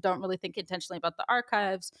that and don't really think intentionally about the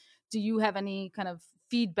archives. Do you have any kind of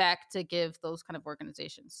feedback to give those kind of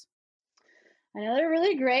organizations? Another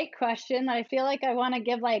really great question that I feel like I want to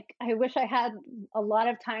give, I wish I had a lot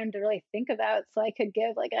of time to really think about so I could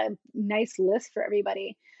give like a nice list for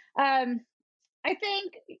everybody. I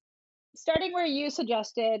think starting where you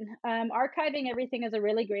suggested, archiving everything is a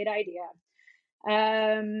really great idea.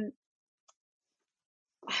 I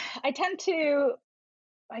tend to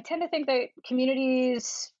think that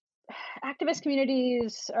activist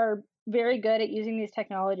communities are very good at using these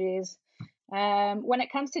technologies. When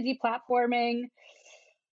it comes to deplatforming,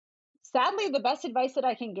 sadly, the best advice that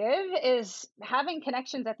I can give is having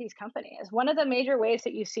connections at these companies. One of the major ways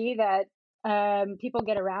that you see that people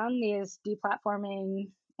get around these deplatforming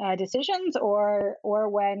decisions, or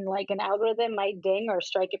when like an algorithm might ding or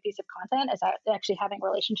strike a piece of content, is actually having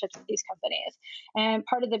relationships with these companies. And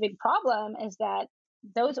part of the big problem is that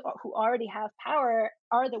those who already have power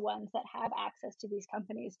are the ones that have access to these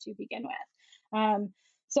companies to begin with.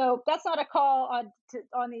 So that's not a call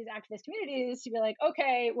on these activist communities to be like,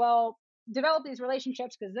 okay, well, develop these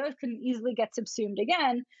relationships because those can easily get subsumed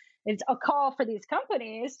again. It's a call for these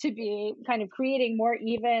companies to be kind of creating more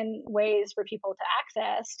even ways for people to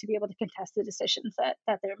access, to be able to contest the decisions that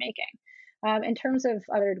they're making. In terms of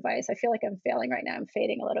other advice, I feel like I'm failing right now. I'm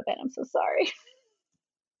fading a little bit. I'm so sorry.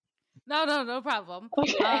 No problem.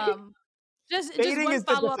 Okay. Just Fading one is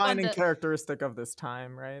the follow up on defining characteristic of this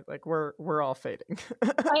time, right? Like we're all fading.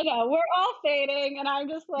 I know we're all fading, and I'm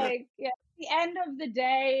just like, yeah, the end of the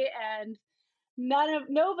day, and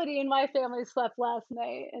nobody in my family slept last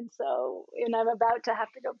night, and I'm about to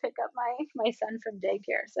have to go pick up my son from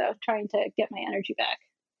daycare, so trying to get my energy back.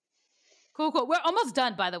 Cool, cool. We're almost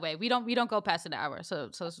done, by the way. We don't go past an hour, so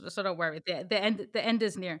don't worry. The end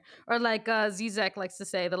is near. Or like Zizek likes to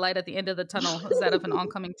say, the light at the end of the tunnel is that of an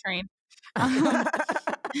oncoming train. Um,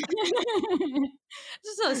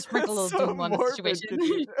 just sprinkle a little So doom on the morbid,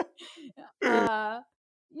 situation. He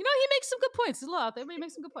makes some good points. He's a little out there, but he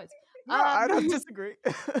makes some good points. No, I don't disagree.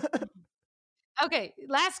 Okay,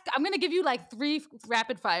 I'm going to give you like 3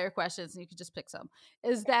 rapid fire questions and you can just pick some.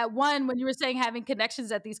 Is that one, when you were saying having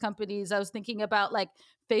connections at these companies, I was thinking about like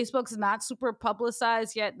Facebook's not super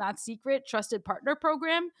publicized yet not secret trusted partner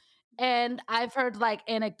program. And I've heard like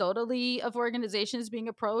anecdotally of organizations being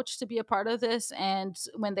approached to be a part of this. And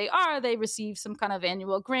when they receive some kind of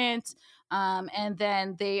annual grant. And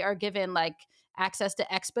then they are given like access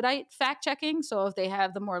to expedite fact checking. So if they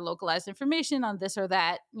have the more localized information on this or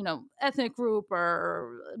that, ethnic group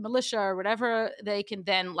or militia or whatever, they can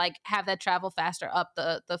then like have that travel faster up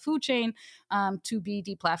the food chain to be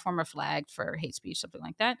deplatformed or flagged for hate speech, something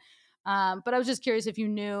like that. But I was just curious if you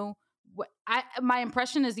knew. My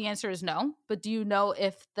impression is the answer is no. But do you know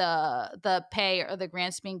if the pay or the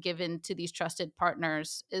grants being given to these trusted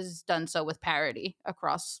partners is done so with parity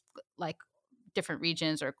across like different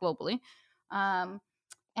regions or globally? I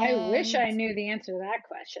wish I And knew the answer to that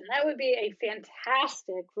question. That would be a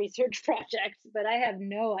fantastic research project, but I have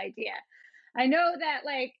no idea. I know that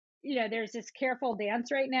there's this careful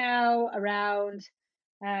dance right now around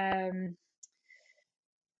um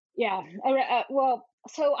well,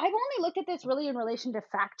 so I've only looked at this really in relation to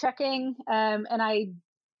fact checking, and I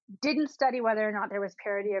didn't study whether or not there was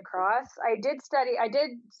parity across. I did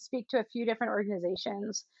speak to a few different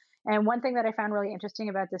organizations. And one thing that I found really interesting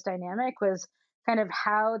about this dynamic was kind of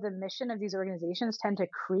how the mission of these organizations tend to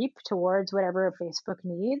creep towards whatever Facebook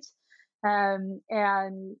needs. And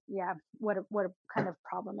yeah, what a kind of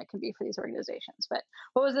problem it can be for these organizations. But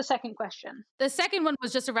what was the second question? the second one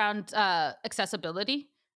was just around accessibility.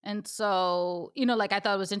 And so, like I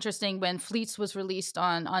thought it was interesting when Fleets was released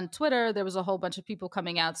on Twitter, there was a whole bunch of people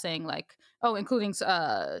coming out saying like, including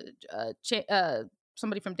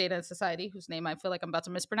somebody from Data and Society, whose name I feel like I'm about to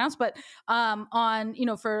mispronounce, but on,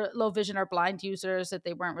 for low vision or blind users that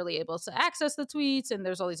they weren't really able to access the tweets and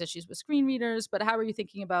there's all these issues with screen readers. But how are you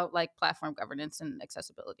thinking about like platform governance and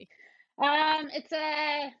accessibility?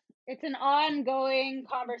 It's an ongoing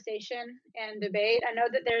conversation and debate. I know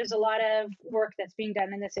that there's a lot of work that's being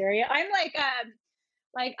done in this area. I'm like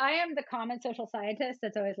I am the common social scientist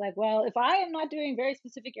that's always like, well, if I am not doing very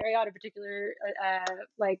specific area on a particular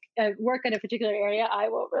work in a particular area, I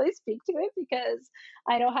won't really speak to it because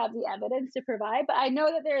I don't have the evidence to provide. But I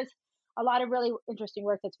know that there's a lot of really interesting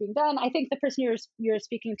work that's being done. I think the person you're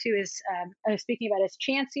speaking to is speaking about is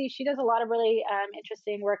Chancey. She does a lot of really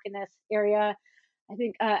interesting work in this area. I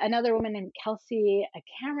think another woman named Kelsey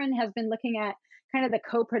Cameron has been looking at kind of the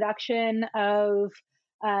co-production of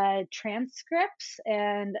transcripts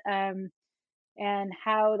and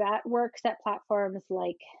how that works at platforms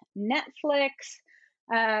like Netflix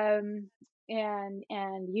and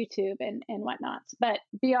YouTube and whatnot. But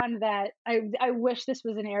beyond that, I wish this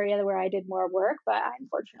was an area where I did more work, but I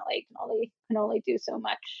unfortunately can only do so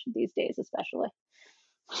much these days, especially.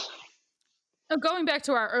 Going back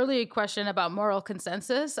to our earlier question about moral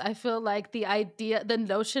consensus, I feel like the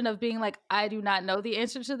notion of being like, I do not know the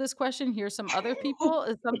answer to this question, here's some other people,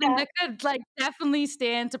 is something that could like definitely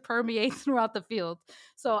stand to permeate throughout the field.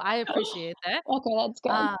 So I appreciate that. Okay, that's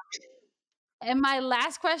good. And my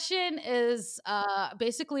last question is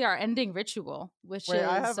basically our ending ritual, which Wait,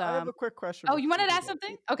 is I have a quick question. Oh, you wanted to ask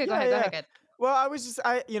something? Okay, go ahead. Go ahead. Well, I was just,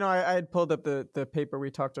 I had pulled up the paper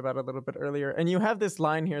we talked about a little bit earlier, and you have this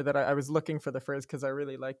line here that I was looking for the phrase because I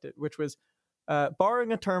really liked it, which was,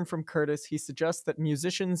 borrowing a term from Curtis, he suggests that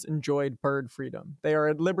musicians enjoyed bird freedom. They are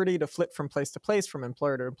at liberty to flit from place to place, from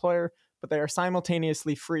employer to employer, but they are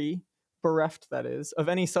simultaneously free, bereft, that is, of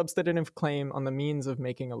any substantive claim on the means of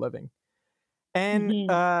making a living. And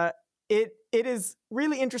it is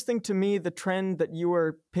really interesting to me, the trend that you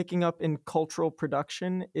are picking up in cultural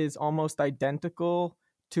production is almost identical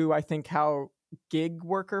to, I think, how gig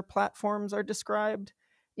worker platforms are described.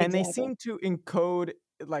 And they seem to encode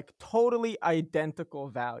like totally identical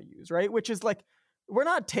values, right? Which is like, we're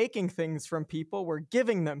not taking things from people, we're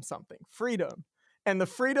giving them something, freedom. And the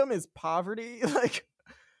freedom is poverty. Like,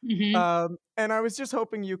 and I was just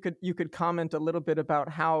hoping you could comment a little bit about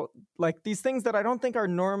how like these things that I don't think are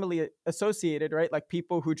normally associated, right? Like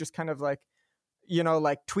people who just kind of like,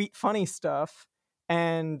 like tweet funny stuff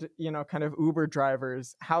and, kind of Uber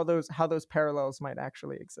drivers, how those parallels might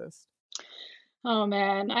actually exist. Oh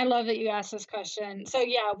man, I love that you asked this question. So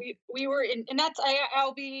yeah, we were in, and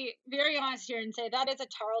I'll be very honest here and say that is a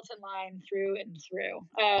Tarleton line through and through.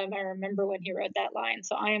 I remember when he wrote that line,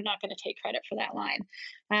 so I am not going to take credit for that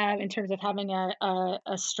line, in terms of having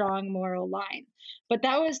a strong moral line. But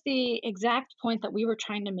that was the exact point that we were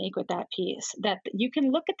trying to make with that piece. That you can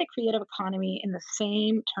look at the creative economy in the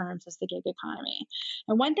same terms as the gig economy.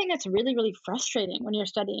 And one thing that's really, really frustrating when you're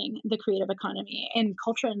studying the creative economy and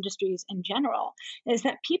cultural industries in general is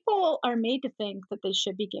that people are made to think that they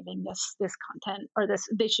should be giving this content, or this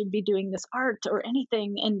they should be doing this art or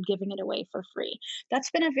anything and giving it away for free.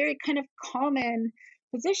 That's been a very kind of common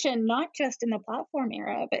position, not just in the platform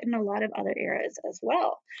era, but in a lot of other eras as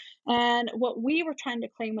well. And what we were trying to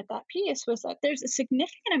claim with that piece was that there's a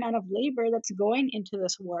significant amount of labor that's going into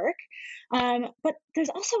this work, but there's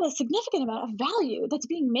also a significant amount of value that's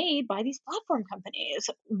being made by these platform companies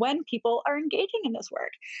when people are engaging in this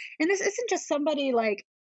work. And this isn't just somebody like,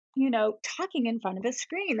 talking in front of a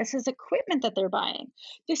screen. This is equipment that they're buying.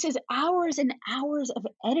 This is hours and hours of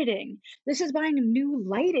editing. This is buying new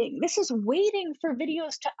lighting. This is waiting for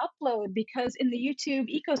videos to upload because in the YouTube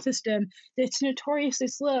ecosystem, it's notoriously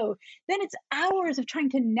slow. Then it's hours of trying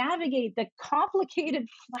to navigate the complicated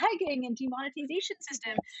flagging and demonetization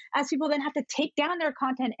system as people then have to take down their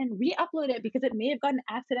content and re-upload it because it may have gotten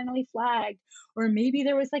accidentally flagged, or maybe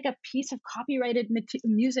there was like a piece of copyrighted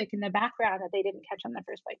music in the background that they didn't catch on the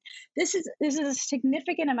first place. This is a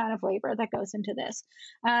significant amount of labor that goes into this,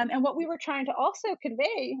 and what we were trying to also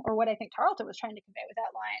convey, or what I think Tarleton was trying to convey with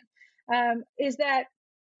that line, is that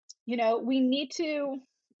we need to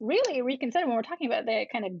really reconsider when we're talking about the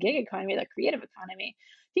kind of gig economy, the creative economy.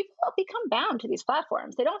 People become bound to these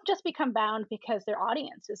platforms. They don't just become bound because their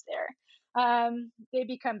audience is there. They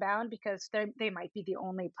become bound because they might be the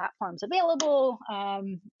only platforms available,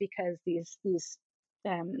 because these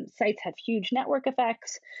sites have huge network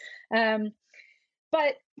effects, um,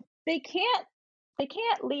 but they can't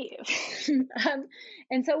leave.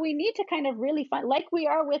 And so we need to kind of really find, like we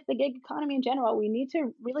are with the gig economy in general, we need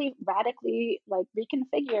to really radically like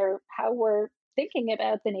reconfigure how we're thinking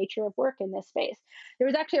about the nature of work in this space. There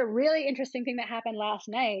was actually a really interesting thing that happened last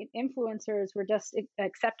night. Influencers were just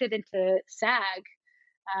accepted into SAG,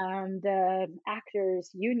 the actors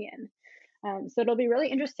union. So it'll be really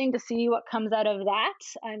interesting to see what comes out of that.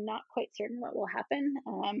 I'm not quite certain what will happen,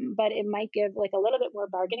 but it might give like a little bit more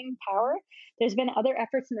bargaining power. There's been other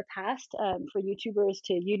efforts in the past, for YouTubers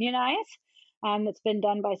to unionize. That's been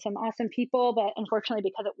done by some awesome people, but unfortunately,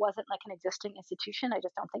 because it wasn't like an existing institution, I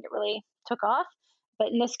just don't think it really took off. But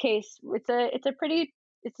in this case, it's a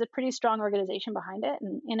pretty strong organization behind it,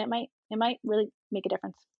 and it might really make a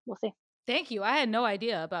difference. We'll see. Thank you. I had no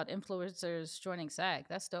idea about influencers joining SAG.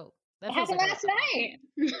 That's dope. It That feels happened like last night.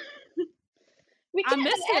 We I can't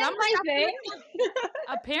missed it. I'm like, have everything.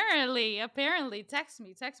 apparently. Text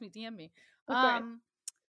me, DM me. Of course.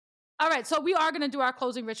 All right, so we are going to do our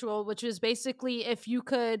closing ritual, which is basically if you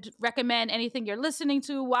could recommend anything you're listening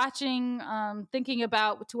to, watching, thinking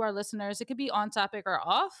about to our listeners. It could be on topic or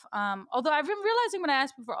off. Although I've been realizing when I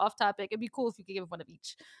ask people for off topic, it'd be cool if you could give one of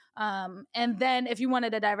each. And then if you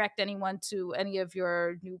wanted to direct anyone to any of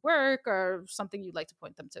your new work or something you'd like to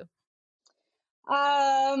point them to.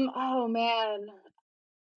 Oh man.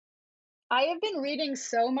 I have been reading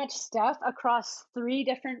so much stuff across 3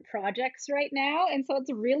 different projects right now, and so it's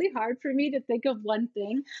really hard for me to think of one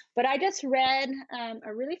thing. But I just read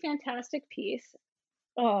a really fantastic piece.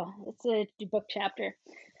 Oh, it's a book chapter.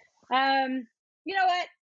 You know what?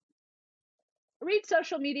 Read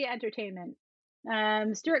Social Media Entertainment.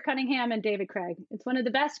 Stuart Cunningham and David Craig. It's one of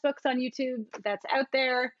the best books on YouTube that's out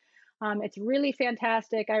there. It's really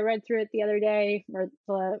fantastic. I read through it the other day,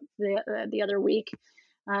 or the other week,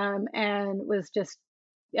 and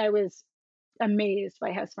I was amazed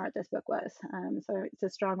by how smart this book was. So it's a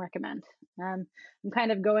strong recommend. I'm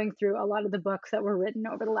kind of going through a lot of the books that were written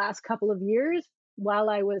over the last couple of years while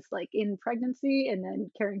I was like in pregnancy and then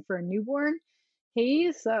caring for a newborn,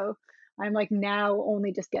 Hayes. So I'm like now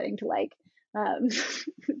only just getting to like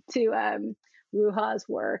to Ruha's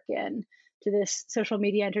work and to this social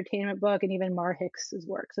media entertainment book and even Mar Hicks's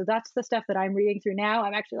work. So that's the stuff that I'm reading through now.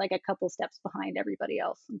 I'm actually like a couple steps behind everybody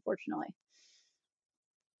else, unfortunately.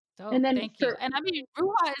 Dope, And then thank you. And I mean,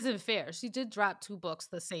 Ruha isn't fair. She did drop 2 books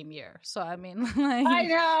the same year. So I mean, like I we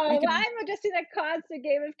know. can I'm just in a constant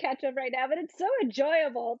game of catch up right now, but it's so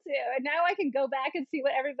enjoyable too. And now I can go back and see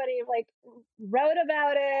what everybody like wrote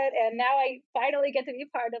about it. And now I finally get to be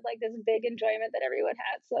part of like this big enjoyment that everyone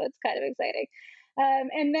has. So it's kind of exciting.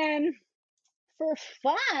 And then for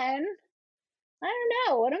fun, I don't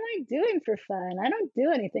know. What am I doing for fun? I don't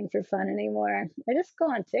do anything for fun anymore. I just go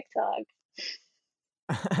on TikTok.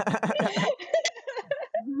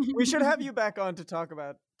 We should have you back on to talk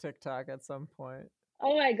about TikTok at some point.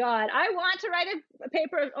 Oh my God. I want to write a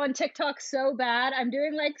paper on TikTok so bad. I'm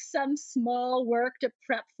doing like some small work to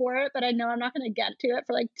prep for it, but I know I'm not going to get to it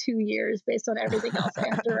for like 2 years based on everything else I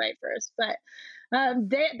have to write first. But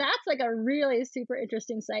that's like a really super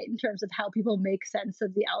interesting site in terms of how people make sense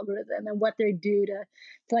of the algorithm and what they do to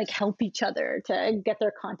like help each other to get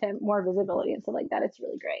their content more visibility and stuff like that. It's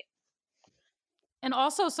really great. And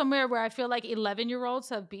also somewhere where I feel like 11-year-olds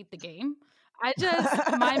have beat the game.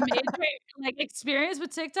 My major like experience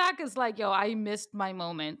with TikTok is like, yo, I missed my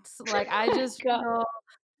moments. Like I just feel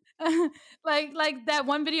like that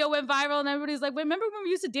one video went viral and everybody's like, remember when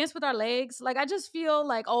we used to dance with our legs? Like I just feel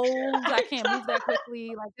like old. I can't move that quickly.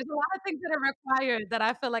 Like there's a lot of things that are required that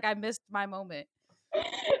I feel like I missed my moment.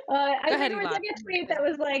 I think it was like a tweet that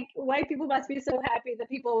was like, white people must be so happy that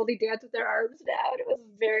people only dance with their arms now. And it was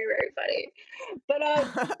very, very funny. But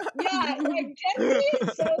yeah, like Gen Z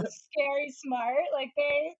is so scary smart. Like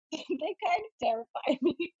they kind of terrify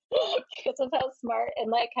me because of how smart and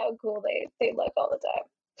like how cool they look all the time.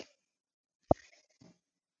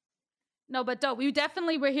 No, but dope.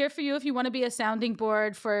 We're here for you if you want to be a sounding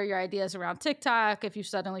board for your ideas around TikTok. If you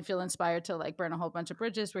suddenly feel inspired to like burn a whole bunch of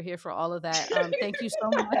bridges, we're here for all of that. Thank you so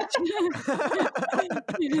much.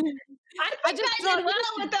 I did well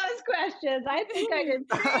with those questions. I think I did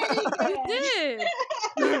pretty good.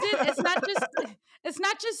 You did. It's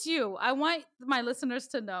not just you. I want my listeners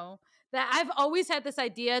to know that I've always had this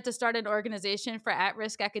idea to start an organization for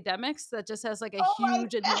at-risk academics that just has like a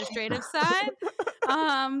huge administrative side.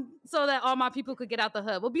 So that all my people could get out the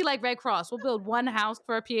hood. We'll be like Red Cross. We'll build one house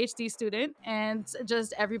for a PhD student and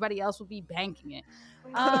just everybody else will be banking it.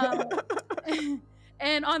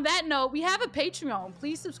 And on that note, we have a Patreon.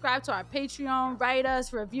 Please subscribe to our Patreon, write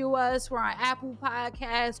us, review us. We're on Apple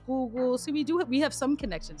Podcasts, Google. So we have some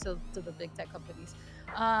connection to the big tech companies.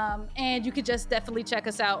 And you could just definitely check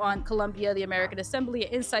us out on Columbia, the American Assembly,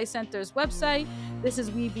 and Insight Center's website. This is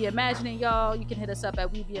We Be Imagining, y'all. You can hit us up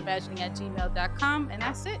at webeimagining@gmail.com, and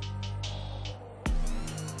that's it.